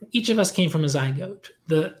 Each of us came from a zygote.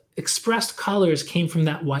 The expressed colors came from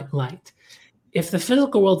that white light. If the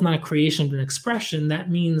physical world is not a creation but an expression,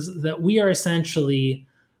 that means that we are essentially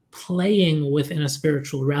playing within a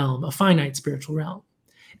spiritual realm, a finite spiritual realm,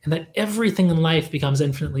 and that everything in life becomes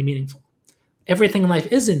infinitely meaningful. Everything in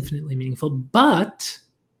life is infinitely meaningful, but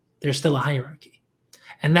there's still a hierarchy.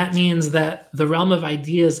 And that means that the realm of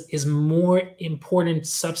ideas is more important,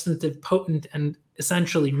 substantive, potent, and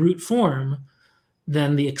essentially root form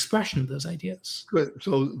than the expression of those ideas. good.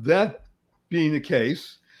 So that being the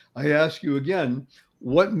case, I ask you again,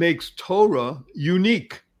 what makes Torah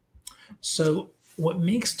unique? So what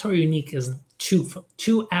makes Torah unique is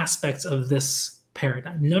two aspects of this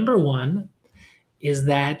paradigm. Number one is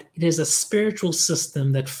that it is a spiritual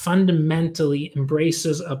system that fundamentally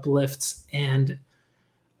embraces, uplifts, and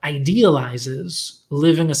idealizes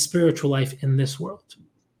living a spiritual life in this world.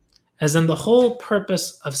 As in, the whole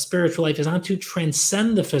purpose of spiritual life is not to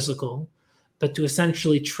transcend the physical, but to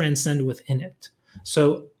essentially transcend within it.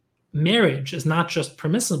 So marriage is not just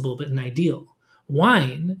permissible, but an ideal.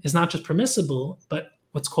 Wine is not just permissible, but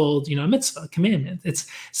what's called, a mitzvah, a commandment. It's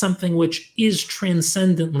something which is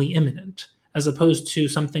transcendently imminent, as opposed to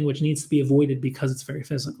something which needs to be avoided because it's very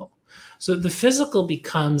physical. So the physical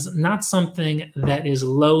becomes not something that is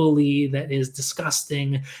lowly, that is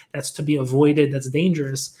disgusting, that's to be avoided, that's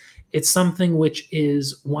dangerous. It's something which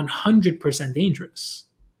is 100% dangerous,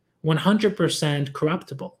 100%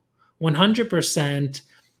 corruptible, 100%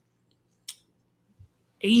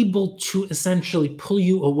 able to essentially pull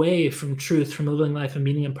you away from truth, from living life and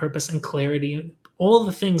meaning and purpose and clarity, and all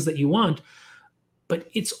the things that you want. But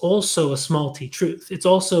it's also a small t truth. It's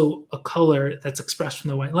also a color that's expressed from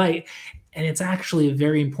the white light. And it's actually a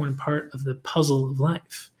very important part of the puzzle of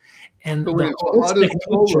life. And So, the how does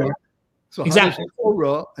Torah, exactly.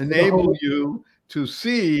 Torah enable you to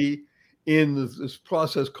see in this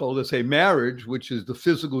process called, let's say, marriage, which is the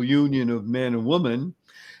physical union of man and woman,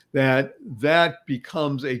 that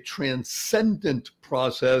becomes a transcendent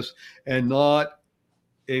process and not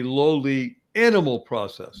a lowly animal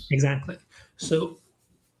process? Exactly. So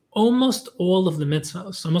almost all of the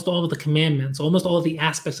mitzvahs, almost all of the commandments, almost all of the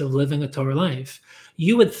aspects of living a Torah life,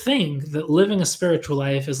 you would think that living a spiritual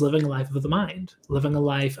life is living a life of the mind, living a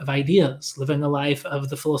life of ideas, living a life of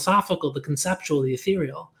the philosophical, the conceptual, the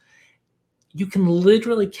ethereal. You can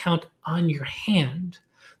literally count on your hand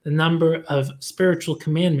the number of spiritual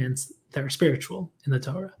commandments that are spiritual in the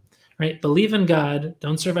Torah, right? Believe in God,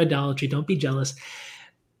 don't serve idolatry, don't be jealous.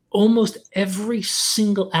 Almost every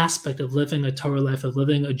single aspect of living a Torah life, of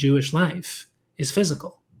living a Jewish life, is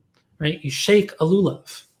physical, right? You shake a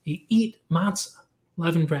lulav, you eat matzah,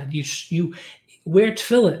 leavened bread, you wear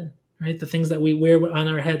tefillin, right? The things that we wear on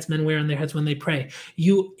our heads, men wear on their heads when they pray.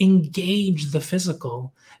 You engage the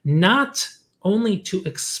physical, not only to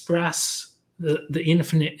express the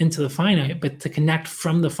infinite into the finite, but to connect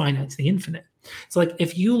from the finite to the infinite. So like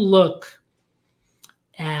if you look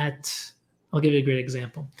at, I'll give you a great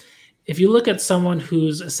example. If you look at someone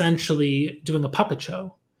who's essentially doing a puppet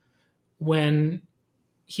show, when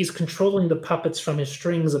he's controlling the puppets from his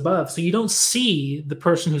strings above, so you don't see the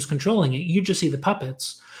person who's controlling it, you just see the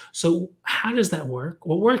puppets. So how does that work?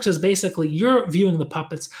 What works is basically you're viewing the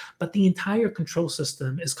puppets, but the entire control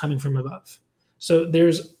system is coming from above. So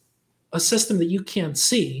there's a system that you can't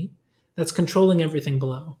see that's controlling everything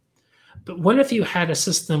below. But what if you had a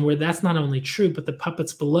system where that's not only true, but the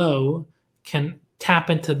puppets below can tap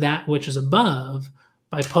into that which is above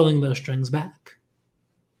by pulling those strings back,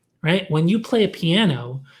 right? When you play a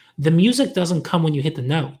piano, the music doesn't come when you hit the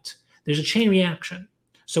note. There's a chain reaction.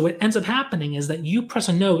 So what ends up happening is that you press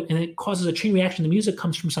a note and it causes a chain reaction. The music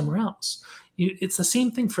comes from somewhere else. It's the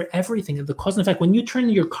same thing for everything. The cause and effect. When you turn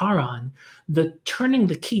your car on, the turning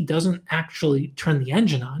the key doesn't actually turn the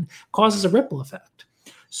engine on, causes a ripple effect.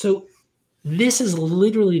 So this is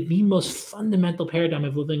literally the most fundamental paradigm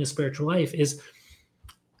of living a spiritual life is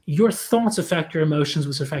your thoughts affect your emotions,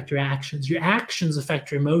 which affect your actions. Your actions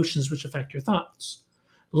affect your emotions, which affect your thoughts.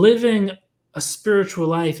 Living a spiritual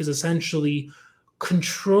life is essentially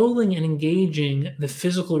controlling and engaging the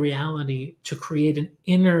physical reality to create an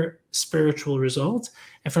inner spiritual result.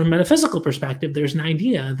 And from a metaphysical perspective, there's an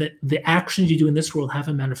idea that the actions you do in this world have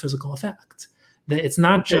a metaphysical effect. That it's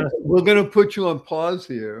not just... We're going to put you on pause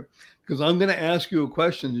here because I'm going to ask you a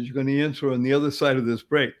question that you're going to answer on the other side of this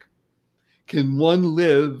break. Can one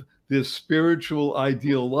live this spiritual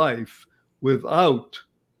ideal life without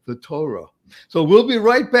the Torah? So we'll be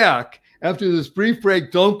right back after this brief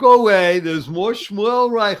break. Don't go away. There's more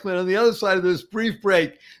Shmuel Reichman on the other side of this brief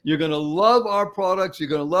break. You're going to love our products. You're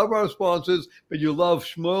going to love our sponsors, but you love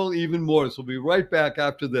Shmuel even more. So we'll be right back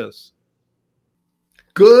after this.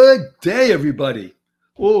 Good day, everybody.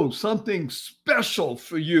 Oh, something special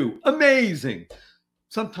for you. Amazing.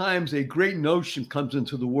 Sometimes a great notion comes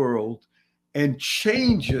into the world and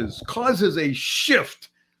causes a shift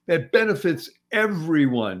that benefits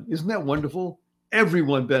everyone. Isn't that wonderful?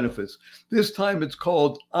 Everyone benefits. This time it's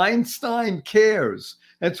called Einstein Cares.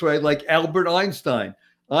 That's right, like Albert Einstein.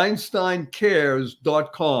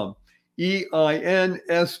 EinsteinCares.com.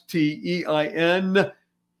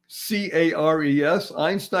 EINSTEINCARES.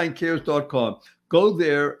 EinsteinCares.com. Go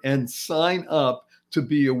there and sign up to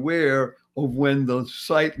be aware of when the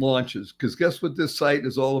site launches. Because guess what this site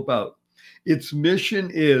is all about? Its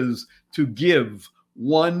mission is to give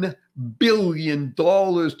 $1 billion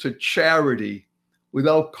to charity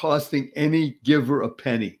without costing any giver a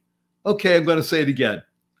penny. Okay, I'm going to say it again.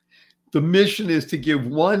 The mission is to give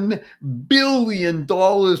 $1 billion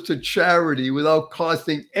to charity without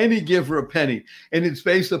costing any giver a penny. And it's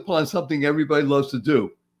based upon something everybody loves to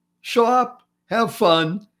do. Shop, have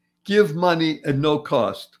fun, give money at no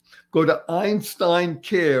cost. Go to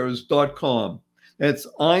EinsteinCares.com. That's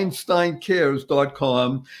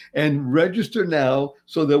EinsteinCares.com and register now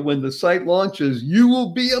so that when the site launches, you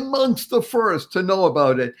will be amongst the first to know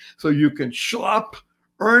about it. So you can shop,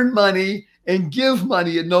 earn money, and give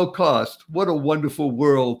money at no cost. What a wonderful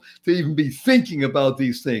world to even be thinking about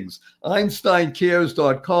these things.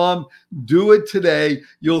 EinsteinCares.com. Do it today.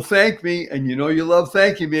 You'll thank me, and you know you love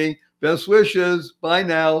thanking me. Best wishes. Bye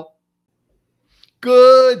now.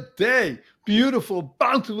 Good day. Beautiful,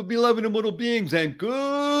 bountiful, beloved, immortal beings, and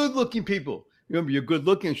good-looking people. Remember, you're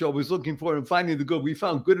good-looking, and you're always looking for and finding the good. We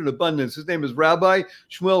found good in abundance. His name is Rabbi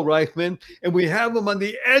Shmuel Reichman, and we have him on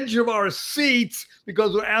the edge of our seats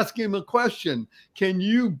because we're asking him a question. Can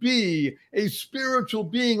you be a spiritual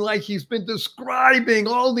being like he's been describing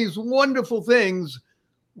all these wonderful things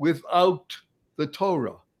without the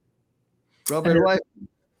Torah? Rabbi Reichman.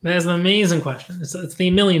 That's an amazing question. It's the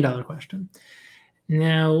 $1 million question.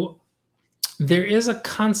 Now, there is a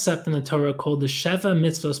concept in the Torah called the Sheva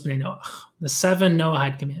Mitzvos B'nei Noach, the 7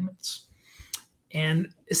 Noahide Commandments. And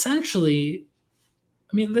essentially,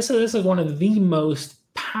 I mean, this is one of the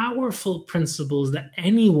most powerful principles that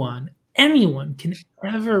anyone can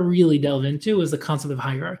ever really delve into is the concept of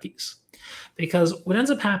hierarchies. Because what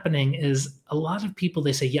ends up happening is a lot of people,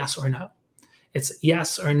 they say yes or no. It's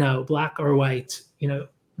yes or no, black or white,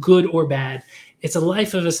 good or bad. It's a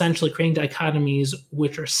life of essentially creating dichotomies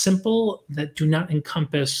which are simple, that do not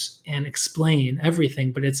encompass and explain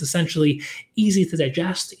everything, but it's essentially easy to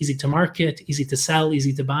digest, easy to market, easy to sell,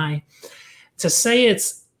 easy to buy. To say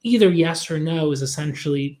it's either yes or no is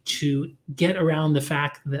essentially to get around the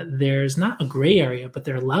fact that there's not a gray area, but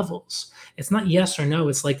there are levels. It's not yes or no.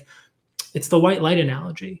 It's like, it's the white light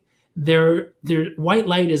analogy. White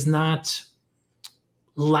light is not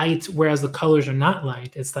light, whereas the colors are not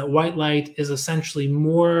light. It's that white light is essentially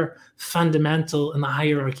more fundamental in the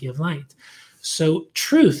hierarchy of light. So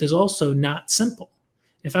truth is also not simple.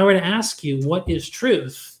 If I were to ask you, what is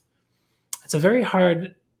truth? It's a very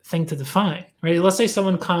hard thing to define, right? Let's say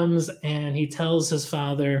someone comes and he tells his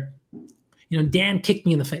father, Dan kicked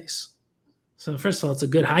me in the face. So first of all, it's a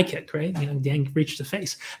good high kick, right? Dan reached the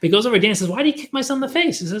face. But he goes over to Dan and says, why did you kick my son in the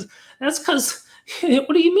face? He says, that's because,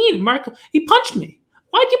 what do you mean, Mark? He punched me.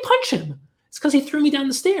 Why'd you punch him? It's because he threw me down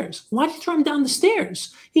the stairs. Why'd you throw him down the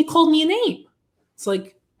stairs? He called me a name. It's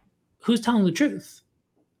like, who's telling the truth?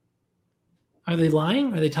 Are they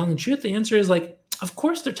lying? Are they telling the truth? The answer is like, of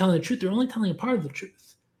course they're telling the truth. They're only telling a part of the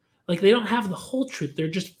truth. Like, they don't have the whole truth. They're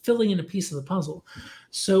just filling in a piece of the puzzle.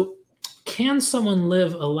 So can someone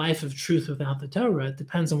live a life of truth without the Torah? It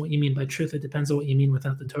depends on what you mean by truth. It depends on what you mean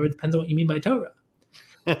without the Torah. It depends on what you mean by Torah.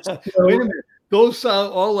 Wait a minute. Those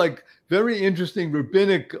sound all like very interesting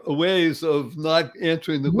rabbinic ways of not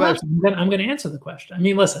answering the question. I'm going to answer the question. I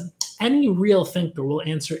mean, listen, any real thinker will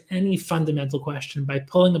answer any fundamental question by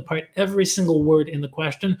pulling apart every single word in the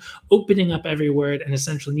question, opening up every word, and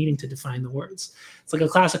essentially needing to define the words. It's like a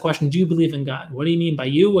classic question: do you believe in God? What do you mean by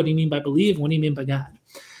you? What do you mean by believe? What do you mean by God?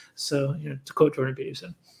 So, to quote Jordan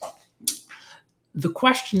Peterson, the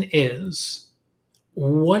question is,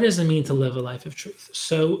 what does it mean to live a life of truth?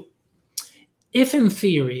 So, if in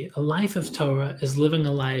theory, a life of Torah is living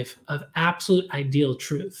a life of absolute ideal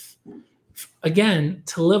truth, again,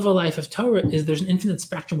 to live a life of Torah there's an infinite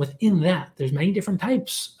spectrum within that. There's many different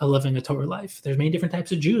types of living a Torah life. There's many different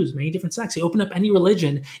types of Jews, many different sects. You open up any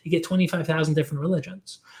religion, you get 25,000 different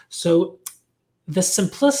religions. So the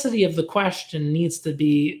simplicity of the question needs to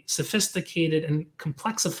be sophisticated and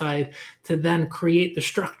complexified to then create the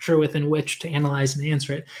structure within which to analyze and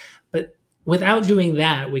answer it. But without doing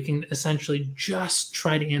that, we can essentially just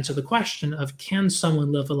try to answer the question of, can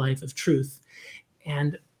someone live a life of truth?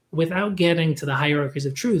 And without getting to the hierarchies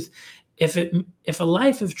of truth, if a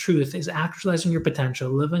life of truth is actualizing your potential,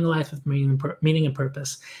 living a life of meaning and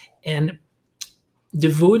purpose, and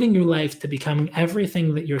devoting your life to becoming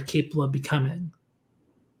everything that you're capable of becoming,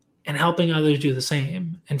 and helping others do the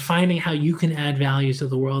same, and finding how you can add value to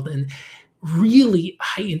the world and really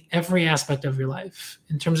heighten every aspect of your life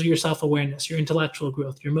in terms of your self-awareness, your intellectual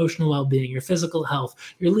growth, your emotional well-being, your physical health,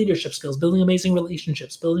 your leadership skills, building amazing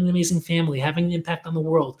relationships, building an amazing family, having an impact on the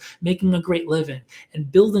world, making a great living,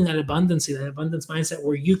 and building that abundance mindset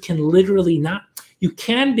where you can literally you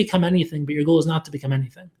can become anything, but your goal is not to become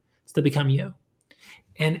anything. It's to become you.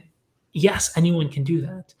 And yes, anyone can do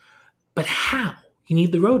that. But how? You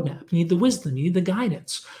need the roadmap, you need the wisdom, you need the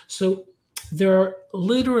guidance. So there are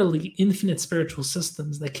literally infinite spiritual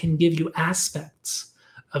systems that can give you aspects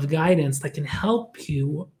of guidance that can help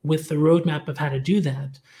you with the roadmap of how to do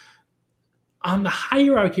that. On the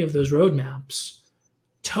hierarchy of those roadmaps,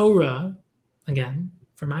 Torah, again,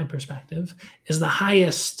 from my perspective, is the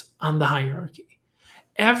highest on the hierarchy.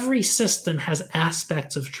 Every system has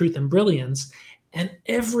aspects of truth and brilliance, and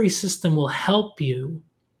every system will help you.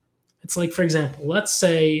 It's like, for example, let's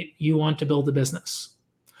say you want to build a business.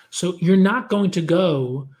 So you're not going to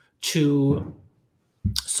go to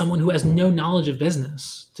someone who has no knowledge of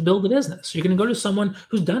business to build a business. You're going to go to someone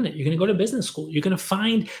who's done it. You're going to go to business school. You're going to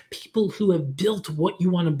find people who have built what you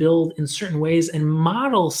want to build in certain ways and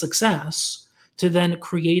model success to then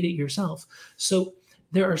create it yourself. So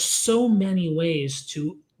there are so many ways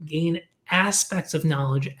to gain aspects of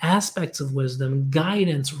knowledge, aspects of wisdom,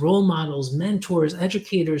 guidance, role models, mentors,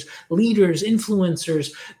 educators, leaders,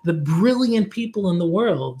 influencers, the brilliant people in the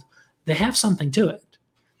world. They have something to it.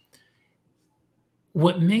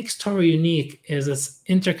 What makes Torah unique is its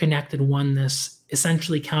interconnected oneness,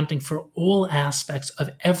 essentially counting for all aspects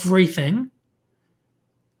of everything,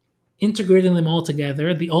 integrating them all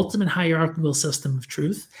together, the ultimate hierarchical system of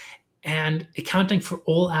truth, and accounting for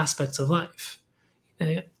all aspects of life.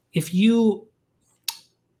 If you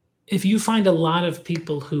find a lot of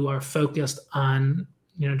people who are focused on,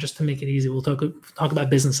 just to make it easy, we'll talk about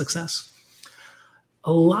business success.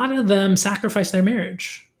 A lot of them sacrifice their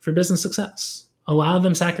marriage for business success. A lot of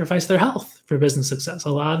them sacrifice their health for business success. A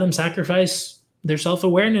lot of them sacrifice their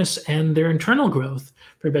self-awareness and their internal growth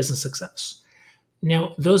for business success.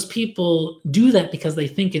 Now, those people do that because they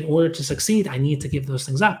think in order to succeed, I need to give those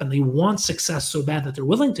things up. And they want success so bad that they're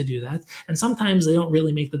willing to do that. And sometimes they don't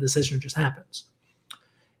really make the decision, it just happens.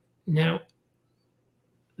 Now,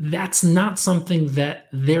 that's not something that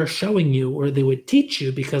they're showing you or they would teach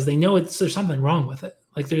you because they know there's something wrong with it.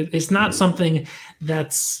 Like it's not something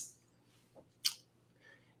it's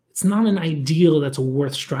not an ideal that's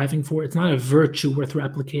worth striving for. It's not a virtue worth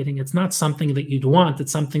replicating. It's not something that you'd want.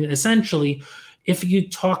 It's something that essentially, if you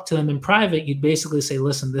talk to them in private, you'd basically say,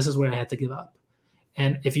 listen, this is where I had to give up.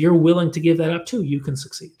 And if you're willing to give that up too, you can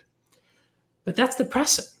succeed. But that's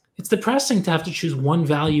depressing. It's depressing to have to choose one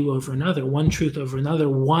value over another, one truth over another,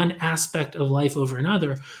 one aspect of life over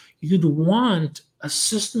another. You'd want a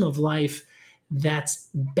system of life that's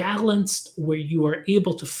balanced, where you are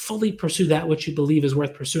able to fully pursue that which you believe is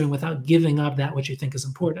worth pursuing without giving up that which you think is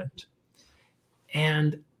important.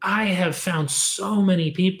 And I have found so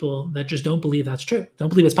many people that just don't believe that's true, don't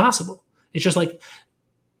believe it's possible. It's just like,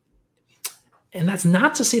 and that's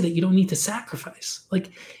not to say that you don't need to sacrifice.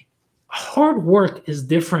 Like, hard work is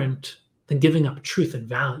different than giving up truth and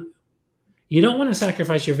value. You don't want to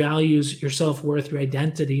sacrifice your values, your self-worth, your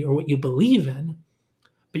identity, or what you believe in,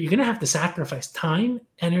 but you're going to have to sacrifice time,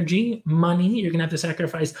 energy, money. You're going to have to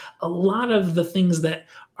sacrifice a lot of the things that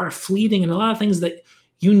are fleeting and a lot of things that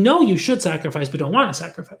you know you should sacrifice but don't want to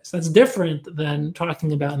sacrifice. That's different than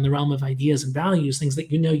talking about in the realm of ideas and values, things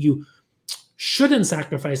that you know you shouldn't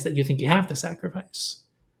sacrifice that you think you have to sacrifice,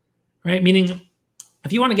 right? Meaning,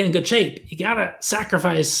 if you want to get in good shape, you got to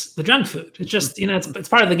sacrifice the junk food. It's just, it's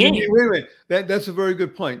part of the game. Wait. That's a very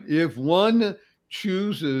good point. If one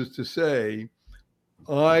chooses to say,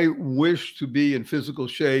 I wish to be in physical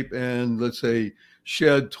shape and, let's say,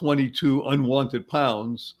 shed 22 unwanted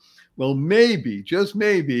pounds, well, maybe, just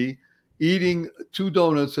maybe, eating 2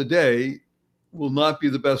 donuts a day will not be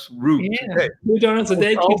the best route today. 2 donuts a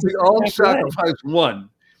day. I'll sacrifice one.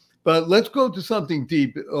 But let's go to something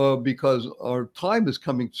deep because our time is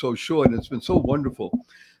coming so short and it's been so wonderful.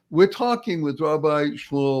 We're talking with Rabbi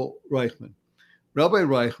Shmuel Reichman. Rabbi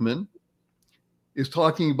Reichman is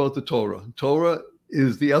talking about the Torah. Torah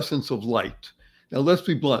is the essence of light. Now, let's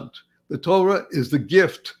be blunt. The Torah is the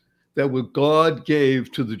gift that what God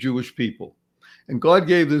gave to the Jewish people. And God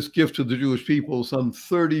gave this gift to the Jewish people some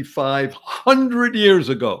 3,500 years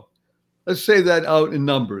ago. Let's say that out in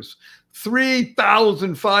numbers.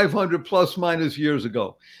 3,500 plus minus years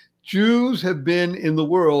ago. Jews have been in the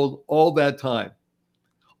world all that time.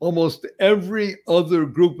 Almost every other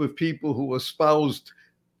group of people who espoused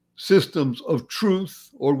systems of truth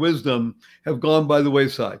or wisdom have gone by the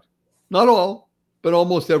wayside. Not all, but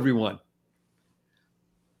almost everyone.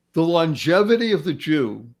 The longevity of the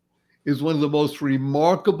Jew is one of the most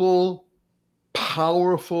remarkable,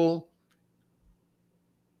 powerful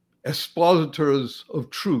expositors of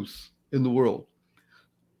truth in the world.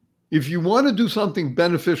 If you want to do something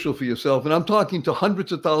beneficial for yourself, and I'm talking to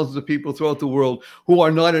hundreds of thousands of people throughout the world who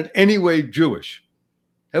are not in any way Jewish,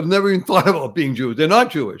 have never even thought about being Jewish, they're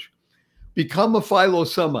not Jewish, become a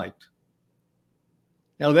philo-Semite.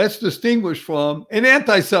 Now that's distinguished from an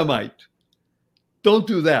anti-Semite. Don't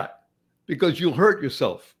do that because you'll hurt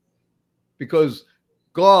yourself, because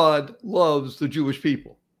God loves the Jewish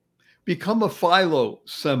people. Become a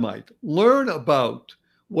philo-Semite. Learn about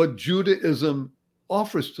what Judaism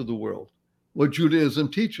offers to the world, what Judaism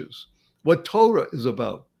teaches, what Torah is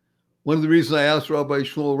about. One of the reasons I asked Rabbi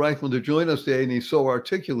Shmuel Reichman to join us today, and he's so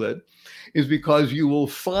articulate, is because you will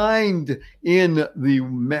find in the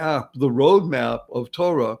map, the roadmap of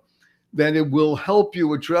Torah, that it will help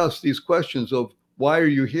you address these questions of why are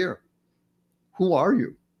you here? Who are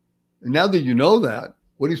you? And now that you know that,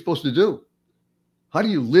 what are you supposed to do? How do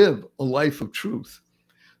you live a life of truth?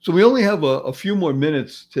 So we only have a few more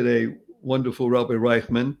minutes today, wonderful Rabbi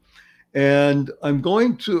Reichman. And I'm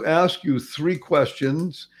going to ask you 3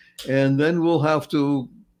 questions, and then we'll have to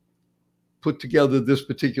put together this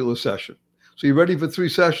particular session. So you ready for 3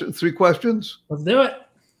 questions? Let's do it.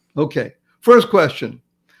 Okay. First question.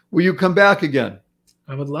 Will you come back again?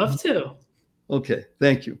 I would love to. Okay.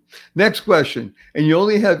 Thank you. Next question. And you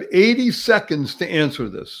only have 80 seconds to answer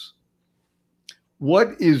this.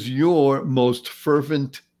 What is your most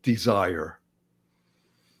fervent desire?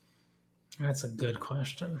 That's a good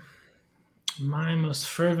question. My most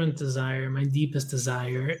fervent desire, my deepest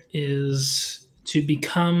desire, is to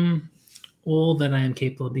become all that I am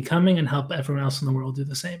capable of becoming and help everyone else in the world do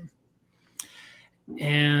the same.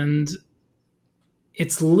 And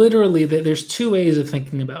it's literally that there's 2 ways of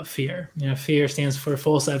thinking about fear. Fear stands for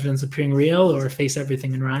false evidence appearing real, or face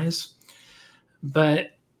everything and rise.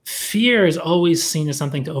 But fear is always seen as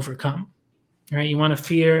something to overcome, right? You want to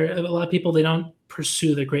fear. A lot of people, they don't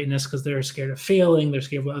pursue their greatness because they're scared of failing. They're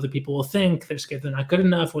scared of what other people will think. They're scared they're not good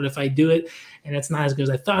enough. What if I do it and it's not as good as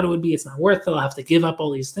I thought it would be? It's not worth it. I'll have to give up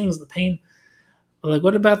all these things, the pain. But like,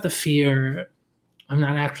 what about the fear of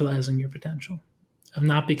not actualizing your potential, of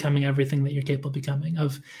not becoming everything that you're capable of becoming,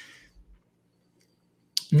 of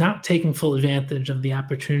not taking full advantage of the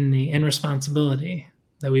opportunity and responsibility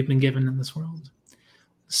that we've been given in this world?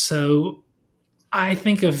 So I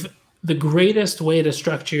think of the greatest way to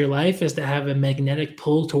structure your life is to have a magnetic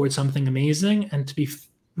pull towards something amazing and to be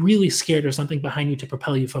really scared of something behind you to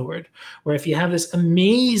propel you forward. Where if you have this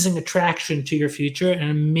amazing attraction to your future, an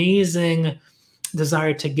amazing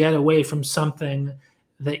desire to get away from something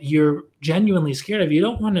that you're genuinely scared of, you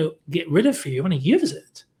don't want to get rid of fear, you want to use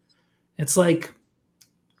it. It's like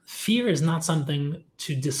fear is not something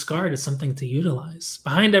to discard, it's something to utilize.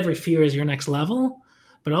 Behind every fear is your next level,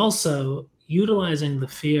 but also utilizing the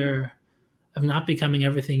fear of not becoming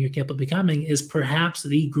everything you're capable of becoming is perhaps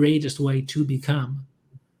the greatest way to become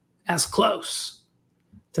as close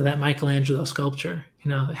to that Michelangelo sculpture,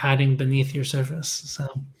 hiding beneath your surface. So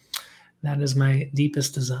that is my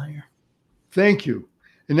deepest desire. Thank you.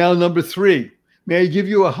 And now number 3, may I give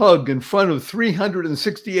you a hug in front of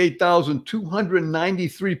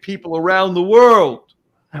 368,293 people around the world?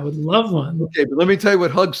 I would love one. Okay, but let me tell you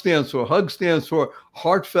what HUG stands for. HUG stands for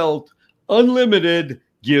heartfelt, unlimited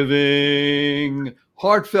giving.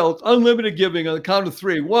 Heartfelt, unlimited giving on the count of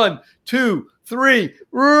 3. 1, 2, 3.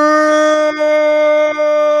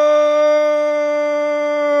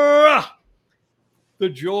 The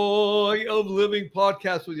Joy of Living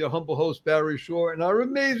podcast with your humble host, Barry Shore, and our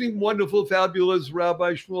amazing, wonderful, fabulous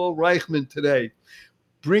Rabbi Shmuel Reichman today,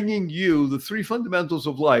 bringing you the 3 fundamentals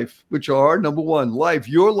of life, which are, number 1, life.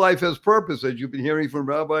 Your life has purpose, as you've been hearing from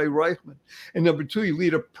Rabbi Reichman. And number 2, you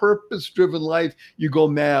lead a purpose-driven life. You go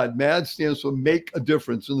mad. MAD stands for make a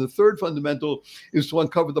difference. And the 3rd fundamental is to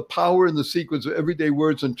uncover the power and the secrets of everyday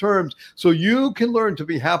words and terms so you can learn to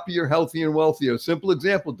be happier, healthier, and wealthier. Simple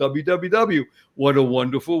example, www. What a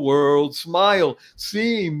wonderful world. Smile.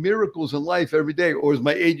 Seeing miracles in life every day. Or as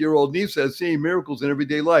my 8-year-old niece says, seeing miracles in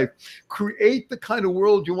everyday life. Create the kind of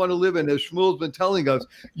world you want to live in. As Shmuel's been telling us,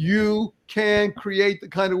 you can create the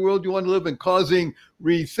kind of world you want to live in, causing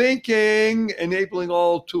rethinking, enabling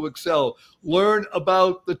all to excel. Learn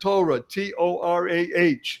about the Torah,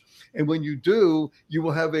 Torah. And when you do, you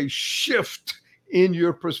will have a shift in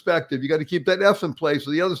your perspective. You got to keep that F in place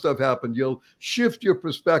so the other stuff happens. You'll shift your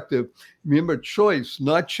perspective. Remember, choice,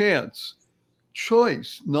 not chance.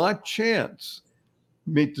 Choice, not chance,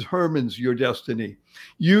 determines your destiny.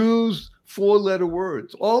 Use 4-letter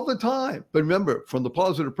words all the time. But remember, from the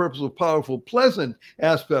positive, purposeful, powerful, pleasant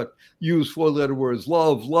aspect, use 4-letter words: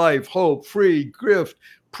 love, life, hope, free, gift,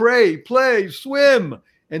 pray, play, swim.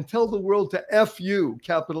 And tell the world to F you,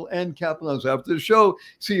 capital N, capital N. So after the show,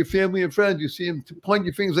 see your family and friends, you see them point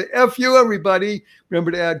your fingers, say, F you, everybody.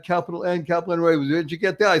 Remember to add capital N, capital N. Right? Did you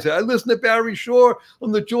get that? I said, I listen to Barry Shore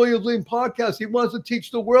on the Joy of Living podcast. He wants to teach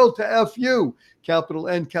the world to F you, capital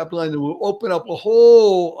N, capital N. And we'll open up a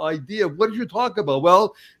whole idea of what did you talk about?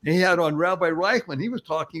 Well, he had on Rabbi Reichman, he was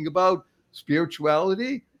talking about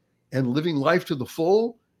spirituality and living life to the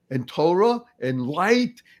full, and Torah, and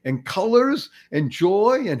light, and colors, and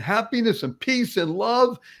joy, and happiness, and peace, and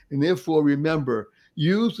love. And therefore, remember,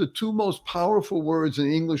 use the 2 most powerful words in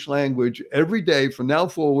the English language every day from now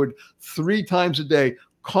forward, 3 times a day,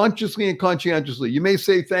 consciously and conscientiously. You may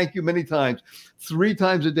say thank you many times, 3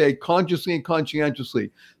 times a day, consciously and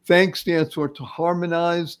conscientiously. Thanks stands for to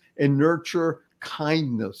harmonize and nurture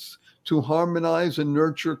kindness. To harmonize and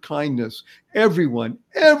nurture kindness. Everyone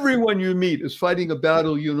you meet is fighting a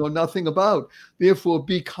battle you know nothing about. Therefore,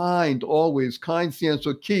 be kind always. Kind stands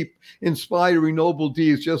for keep inspiring noble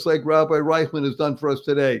deeds, just like Rabbi Reichman has done for us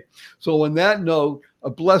today. So on that note, a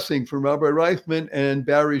blessing from Rabbi Reichman and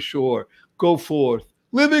Barry Shore. Go forth,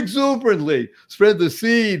 live exuberantly, spread the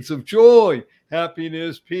seeds of joy,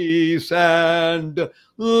 happiness, peace, and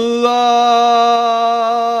love.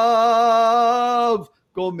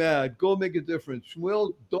 Go mad. Go make a difference.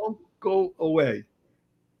 Shmuel, don't go away.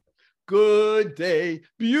 Good day.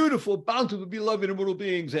 Beautiful, bountiful, beloved, immortal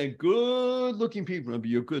beings, and good-looking people. Remember,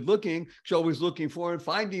 you're good-looking. You're always looking for and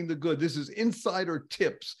finding the good. This is Insider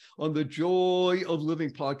Tips on the Joy of Living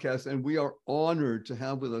podcast, and we are honored to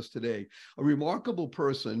have with us today a remarkable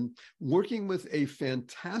person working with a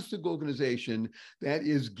fantastic organization that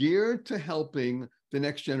is geared to helping the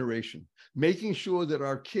next generation, making sure that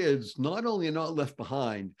our kids not only are not left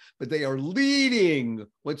behind, but they are leading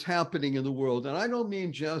what's happening in the world. And I don't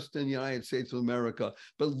mean just in the United States of America,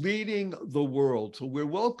 but leading the world. So we're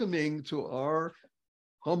welcoming to our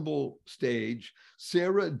humble stage,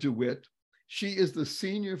 Sarah DeWitt. She is the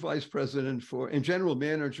senior vice president and general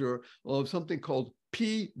manager of something called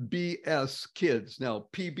PBS Kids. Now,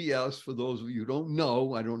 PBS, for those of you who don't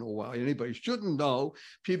know, I don't know why anybody shouldn't know,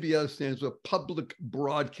 PBS stands for Public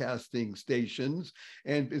Broadcasting Stations,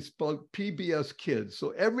 and it's about PBS Kids. So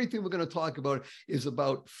everything we're going to talk about is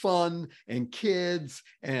about fun and kids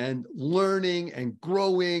and learning and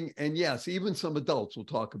growing, and yes, even some adults we'll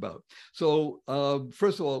talk about. So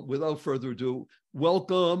first of all, without further ado,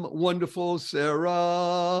 welcome, wonderful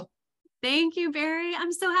Sarah. Thank you, Barry.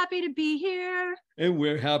 I'm so happy to be here. And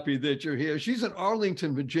we're happy that you're here. She's in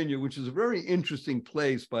Arlington, Virginia, which is a very interesting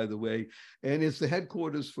place, by the way. And it's the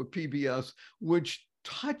headquarters for PBS, which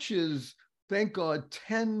touches, thank God,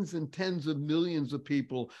 tens and tens of millions of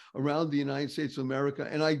people around the United States of America.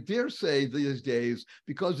 And I dare say these days,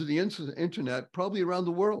 because of the internet, probably around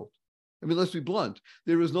the world. I mean, let's be blunt.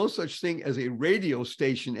 There is no such thing as a radio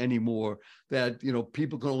station anymore that,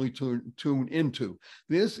 people can only tune into.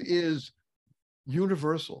 This is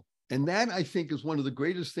universal. And that, I think, is one of the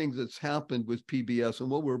greatest things that's happened with PBS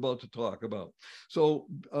and what we're about to talk about. So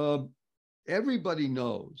everybody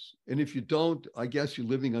knows, and if you don't, I guess you're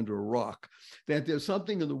living under a rock, that there's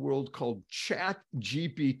something in the world called Chat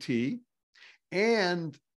GPT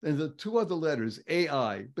and the two other letters,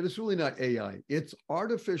 AI, but it's really not AI. It's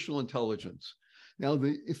artificial intelligence. Now,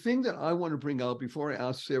 the thing that I want to bring out before I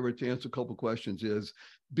ask Sarah to answer a couple of questions is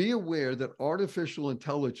be aware that artificial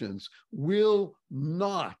intelligence will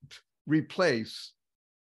not replace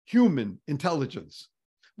human intelligence.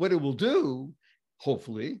 What it will do,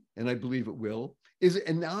 hopefully, and I believe it will, is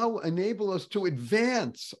and now enable us to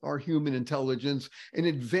advance our human intelligence and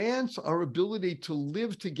advance our ability to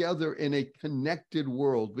live together in a connected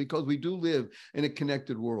world, because we do live in a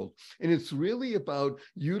connected world. And it's really about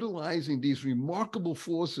utilizing these remarkable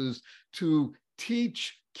forces to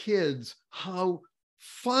teach kids how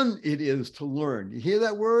fun it is to learn. You hear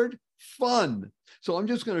that word? Fun. So I'm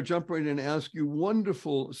just going to jump right in and ask you,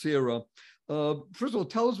 wonderful Sarah, first of all,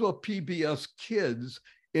 tell us about PBS Kids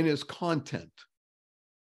and its content.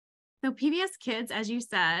 So PBS Kids, as you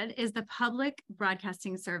said, is the public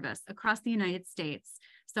broadcasting service across the United States.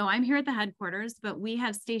 So I'm here at the headquarters, but we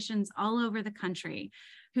have stations all over the country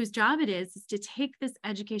whose job it is to take this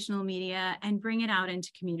educational media and bring it out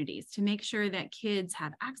into communities to make sure that kids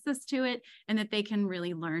have access to it and that they can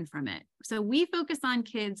really learn from it. So we focus on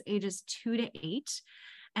kids ages 2 to 8.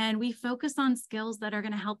 And we focus on skills that are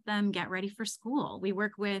going to help them get ready for school. We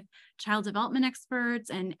work with child development experts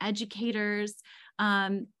and educators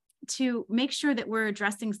to make sure that we're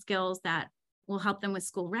addressing skills that will help them with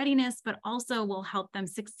school readiness, but also will help them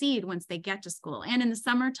succeed once they get to school. And in the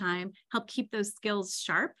summertime, help keep those skills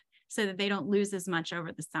sharp so that they don't lose as much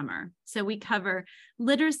over the summer. So we cover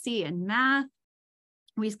literacy and math.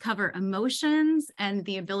 We cover emotions and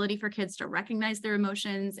the ability for kids to recognize their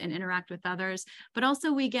emotions and interact with others. But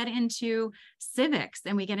also we get into civics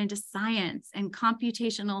and we get into science and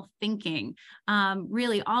computational thinking,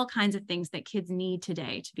 really all kinds of things that kids need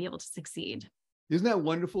today to be able to succeed. Isn't that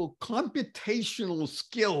wonderful? Computational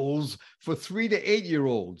skills for 3 to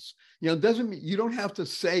 8-year-olds. Doesn't mean you don't have to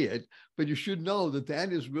say it, but you should know that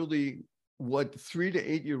that is really what 3 to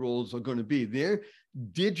 8-year-olds are going to be. They're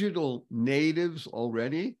digital natives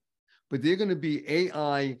already, but they're going to be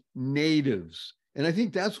AI natives. And I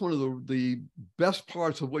think that's one of the best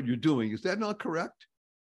parts of what you're doing. Is that not correct?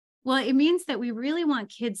 Well, it means that we really want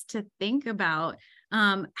kids to think about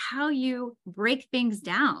how you break things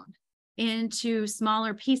down into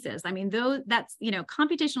smaller pieces. I mean, that's,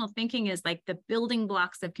 computational thinking is like the building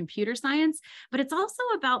blocks of computer science, but it's also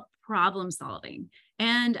about problem solving.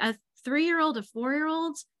 And a 3-year-old, a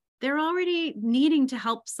 4-year-old, they're already needing to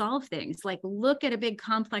help solve things. Like look at a big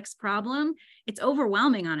complex problem. It's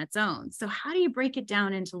overwhelming on its own. So how do you break it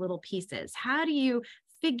down into little pieces? How do you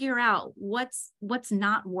figure out what's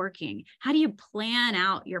not working? How do you plan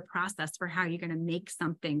out your process for how you're going to make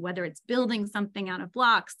something, whether it's building something out of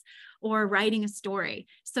blocks or writing a story?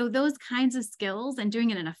 So those kinds of skills and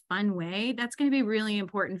doing it in a fun way, that's going to be really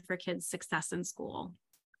important for kids' success in school.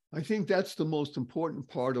 I think that's the most important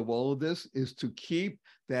part of all of this, is to keep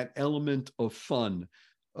that element of fun.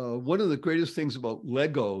 One of the greatest things about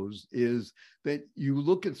Legos is that you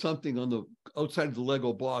look at something on the outside of the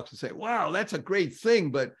Lego box and say, wow, that's a great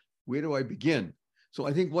thing, but where do I begin? So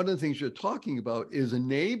I think one of the things you're talking about is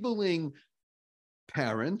enabling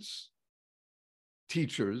parents,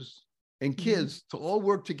 teachers, and kids to all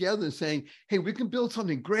work together and saying, hey, we can build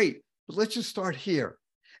something great, but let's just start here.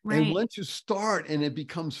 Right. And once you start and it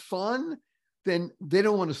becomes fun, then they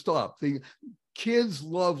don't want to stop. The kids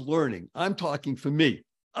love learning. I'm talking for me.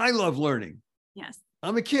 I love learning. Yes.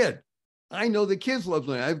 I'm a kid. I know the kids love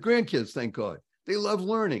learning. I have grandkids, thank God. They love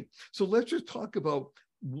learning. So let's just talk about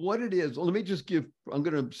what it is. Well, let me just give, I'm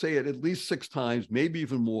going to say it at least 6 times, maybe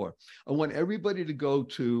even more. I want everybody to go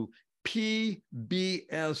to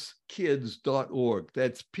pbskids.org.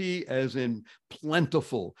 That's P as in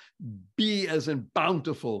plentiful, B as in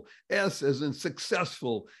bountiful, S as in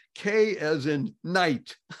successful, K as in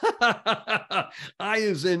night, I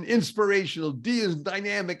as in inspirational, D is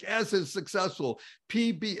dynamic, S is successful,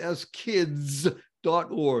 pbskids.org,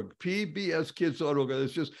 pbskids.org.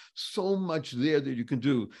 There's just so much there that you can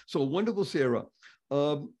do. So wonderful, Sarah.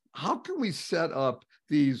 How can we set up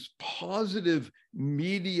these positive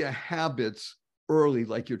media habits early,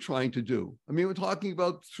 like you're trying to do? I mean, we're talking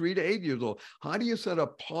about 3 to 8 years old. How do you set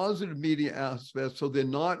up positive media aspects so they're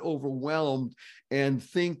not overwhelmed and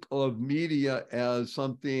think of media as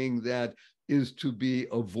something that is to be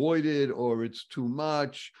avoided, or it's too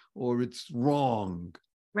much, or it's wrong?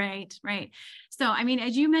 Right, right. So, I mean,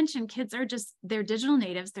 as you mentioned, kids are they're digital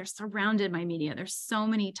natives. They're surrounded by media. There's so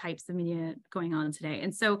many types of media going on today.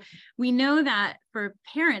 And so we know that for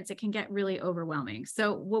parents, it can get really overwhelming.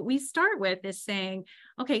 So what we start with is saying,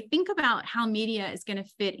 okay, think about how media is going to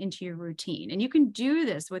fit into your routine. And you can do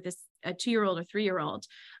this with a 2-year-old or 3-year-old.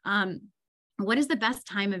 What is the best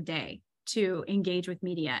time of day to engage with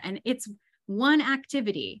media? And it's one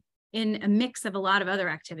activity in a mix of a lot of other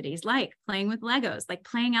activities, like playing with Legos, like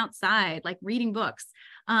playing outside, like reading books.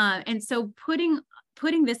 And so putting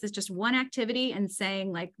this as just one activity and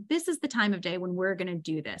saying, like, this is the time of day when we're going to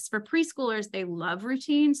do this. For preschoolers, they love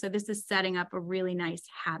routine. So this is setting up a really nice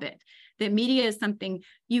habit that media is something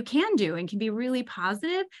you can do and can be really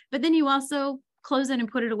positive, but then you also close it and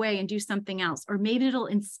put it away and do something else. Or maybe it'll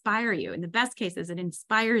inspire you. In the best cases, it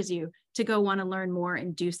inspires you to go want to learn more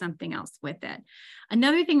and do something else with it.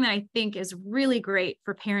 Another thing that I think is really great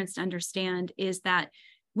for parents to understand is that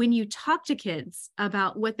when you talk to kids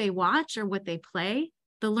about what they watch or what they play,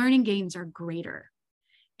 the learning gains are greater.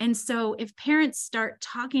 And so if parents start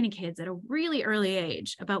talking to kids at a really early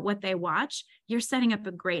age about what they watch, you're setting up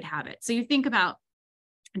a great habit. So you think about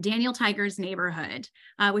Daniel Tiger's Neighborhood,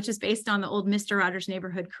 which is based on the old Mr. Rogers'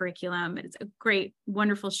 Neighborhood curriculum. It's a great,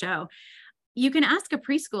 wonderful show. You can ask a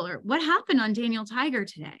preschooler, what happened on Daniel Tiger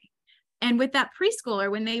today? And with that preschooler,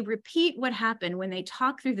 when they repeat what happened, when they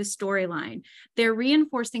talk through the storyline, they're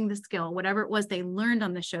reinforcing the skill, whatever it was they learned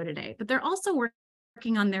on the show today, but they're also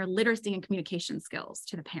working on their literacy and communication skills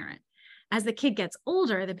to the parent. As the kid gets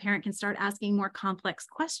older, the parent can start asking more complex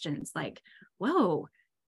questions like, whoa,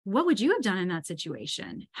 what would you have done in that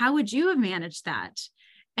situation? How would you have managed that?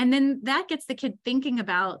 And then that gets the kid thinking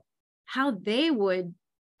about how they would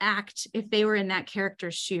act if they were in that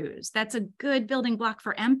character's shoes. That's a good building block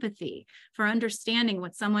for empathy, for understanding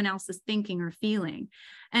what someone else is thinking or feeling.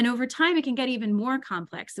 And over time, it can get even more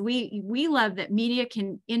complex. We love that media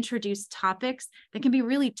can introduce topics that can be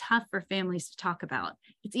really tough for families to talk about.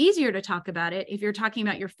 It's easier to talk about it if you're talking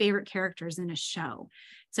about your favorite characters in a show.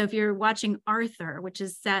 So if you're watching Arthur, which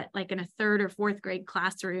is set like in a 3rd or 4th grade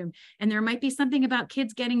classroom, and there might be something about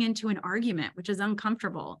kids getting into an argument, which is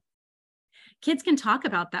uncomfortable, kids can talk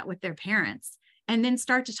about that with their parents and then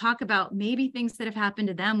start to talk about maybe things that have happened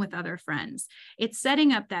to them with other friends. It's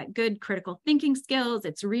setting up that good critical thinking skills.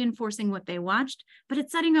 It's reinforcing what they watched, but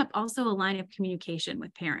it's setting up also a line of communication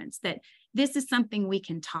with parents that this is something we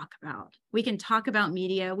can talk about. We can talk about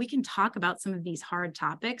media. We can talk about some of these hard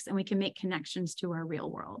topics, and we can make connections to our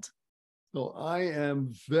real world. So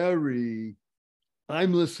I'm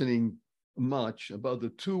listening much about the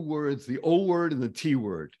 2 words, the O word and the T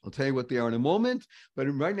word. I'll tell you what they are in a moment, but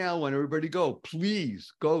right now I want everybody to go.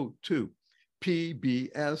 Please go to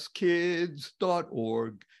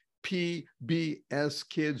pbskids.org,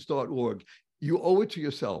 pbskids.org. You owe it to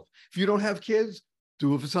yourself. If you don't have kids,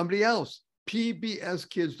 do it for somebody else.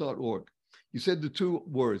 pbskids.org. You said the 2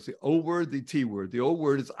 words, the O word, the T word. The O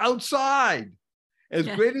word is outside. As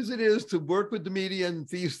great as it is to work with the media and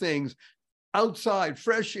these things, outside,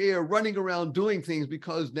 fresh air, running around, doing things,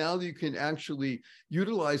 because now you can actually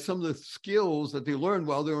utilize some of the skills that they learned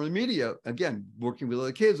while they were in the media, again, working with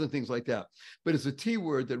other kids and things like that. But it's a T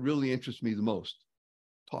word that really interests me the most.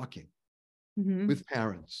 Talking with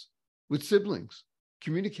parents, with siblings,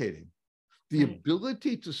 communicating. The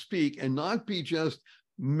ability to speak and not be just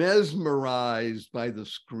mesmerized by the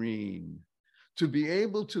screen, to be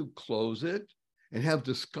able to close it and have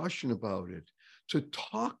discussion about it, to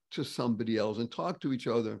talk to somebody else and talk to each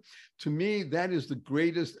other. To me, that is the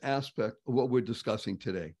greatest aspect of what we're discussing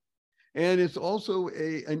today. And it's also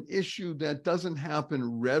an issue that doesn't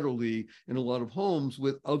happen readily in a lot of homes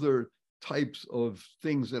with other types of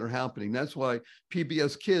things that are happening. That's why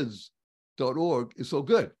pbskids.org is so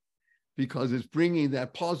good, because it's bringing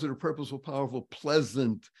that positive, purposeful, powerful,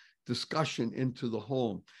 pleasant discussion into the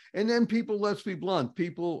home. And then people, let's be blunt,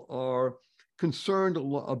 people are concerned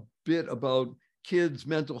a bit about kids'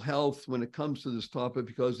 mental health when it comes to this topic,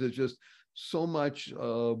 because there's just so much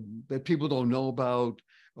that people don't know about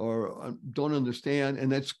or don't understand.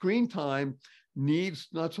 And that screen time needs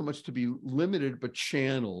not so much to be limited, but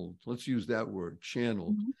channeled. Let's use that word,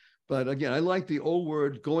 channeled. Mm-hmm. But again, I like the O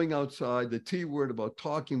word, going outside, the T word about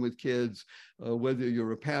talking with kids, whether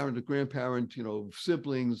you're a parent, a grandparent,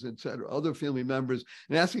 siblings, et cetera, other family members,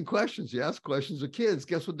 and asking questions. You ask questions of kids.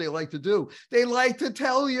 Guess what they like to do? They like to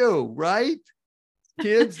tell you, right?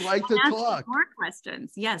 Kids like to talk. More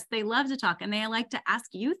questions. Yes, they love to talk, and they like to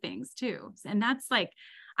ask you things too. And that's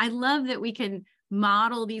I love that we can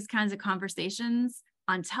model these kinds of conversations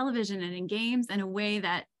on television and in games in a way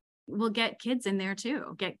that will get kids in there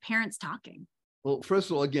too, get parents talking. Well, first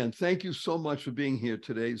of all, again, thank you so much for being here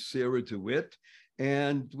today, Sarah DeWitt.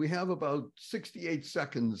 And we have about 68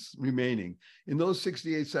 seconds remaining. In those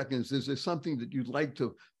 68 seconds, is there something that you'd like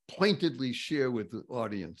to pointedly share with the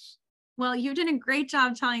audience? Well, you did a great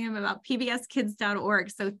job telling them about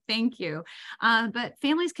pbskids.org, so thank you. But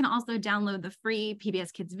families can also download the free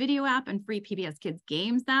PBS Kids video app and free PBS Kids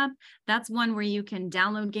games app. That's one where you can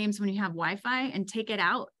download games when you have Wi-Fi and take it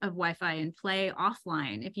out of Wi-Fi and play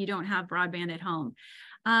offline if you don't have broadband at home.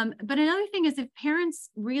 But another thing is, if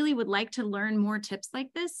parents really would like to learn more tips like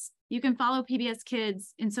this, you can follow PBS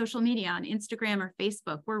Kids in social media on Instagram or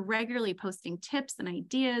Facebook. We're regularly posting tips and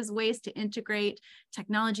ideas, ways to integrate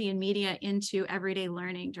technology and media into everyday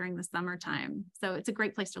learning during the summertime. So it's a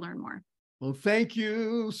great place to learn more. Well, thank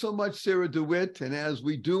you so much, Sarah DeWitt. And as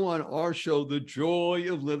we do on our show, The Joy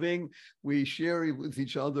of Living, we share with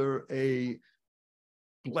each other a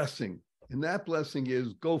blessing. And that blessing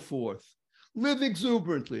is, go forth, live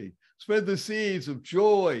exuberantly, spread the seeds of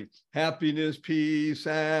joy, happiness, peace,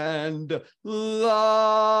 and love.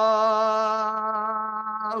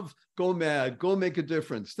 Go mad, go make a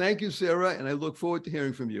difference. Thank you, Sarah, and I look forward to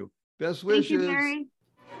hearing from you. Best wishes. Thank you, Barry.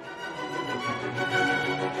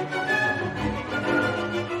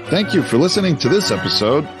 Thank you for listening to this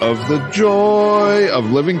episode of the Joy of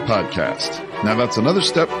Living podcast. Now that's another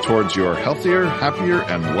step towards your healthier, happier,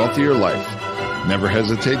 and wealthier life. Never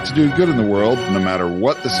hesitate to do good in the world, no matter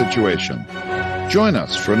what the situation. Join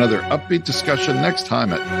us for another upbeat discussion next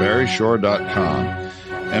time at barryshore.com.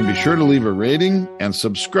 And be sure to leave a rating and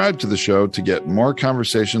subscribe to the show to get more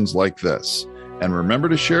conversations like this. And remember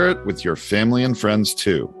to share it with your family and friends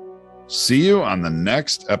too. See you on the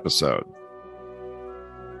next episode.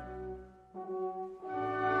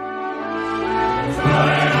 Bye.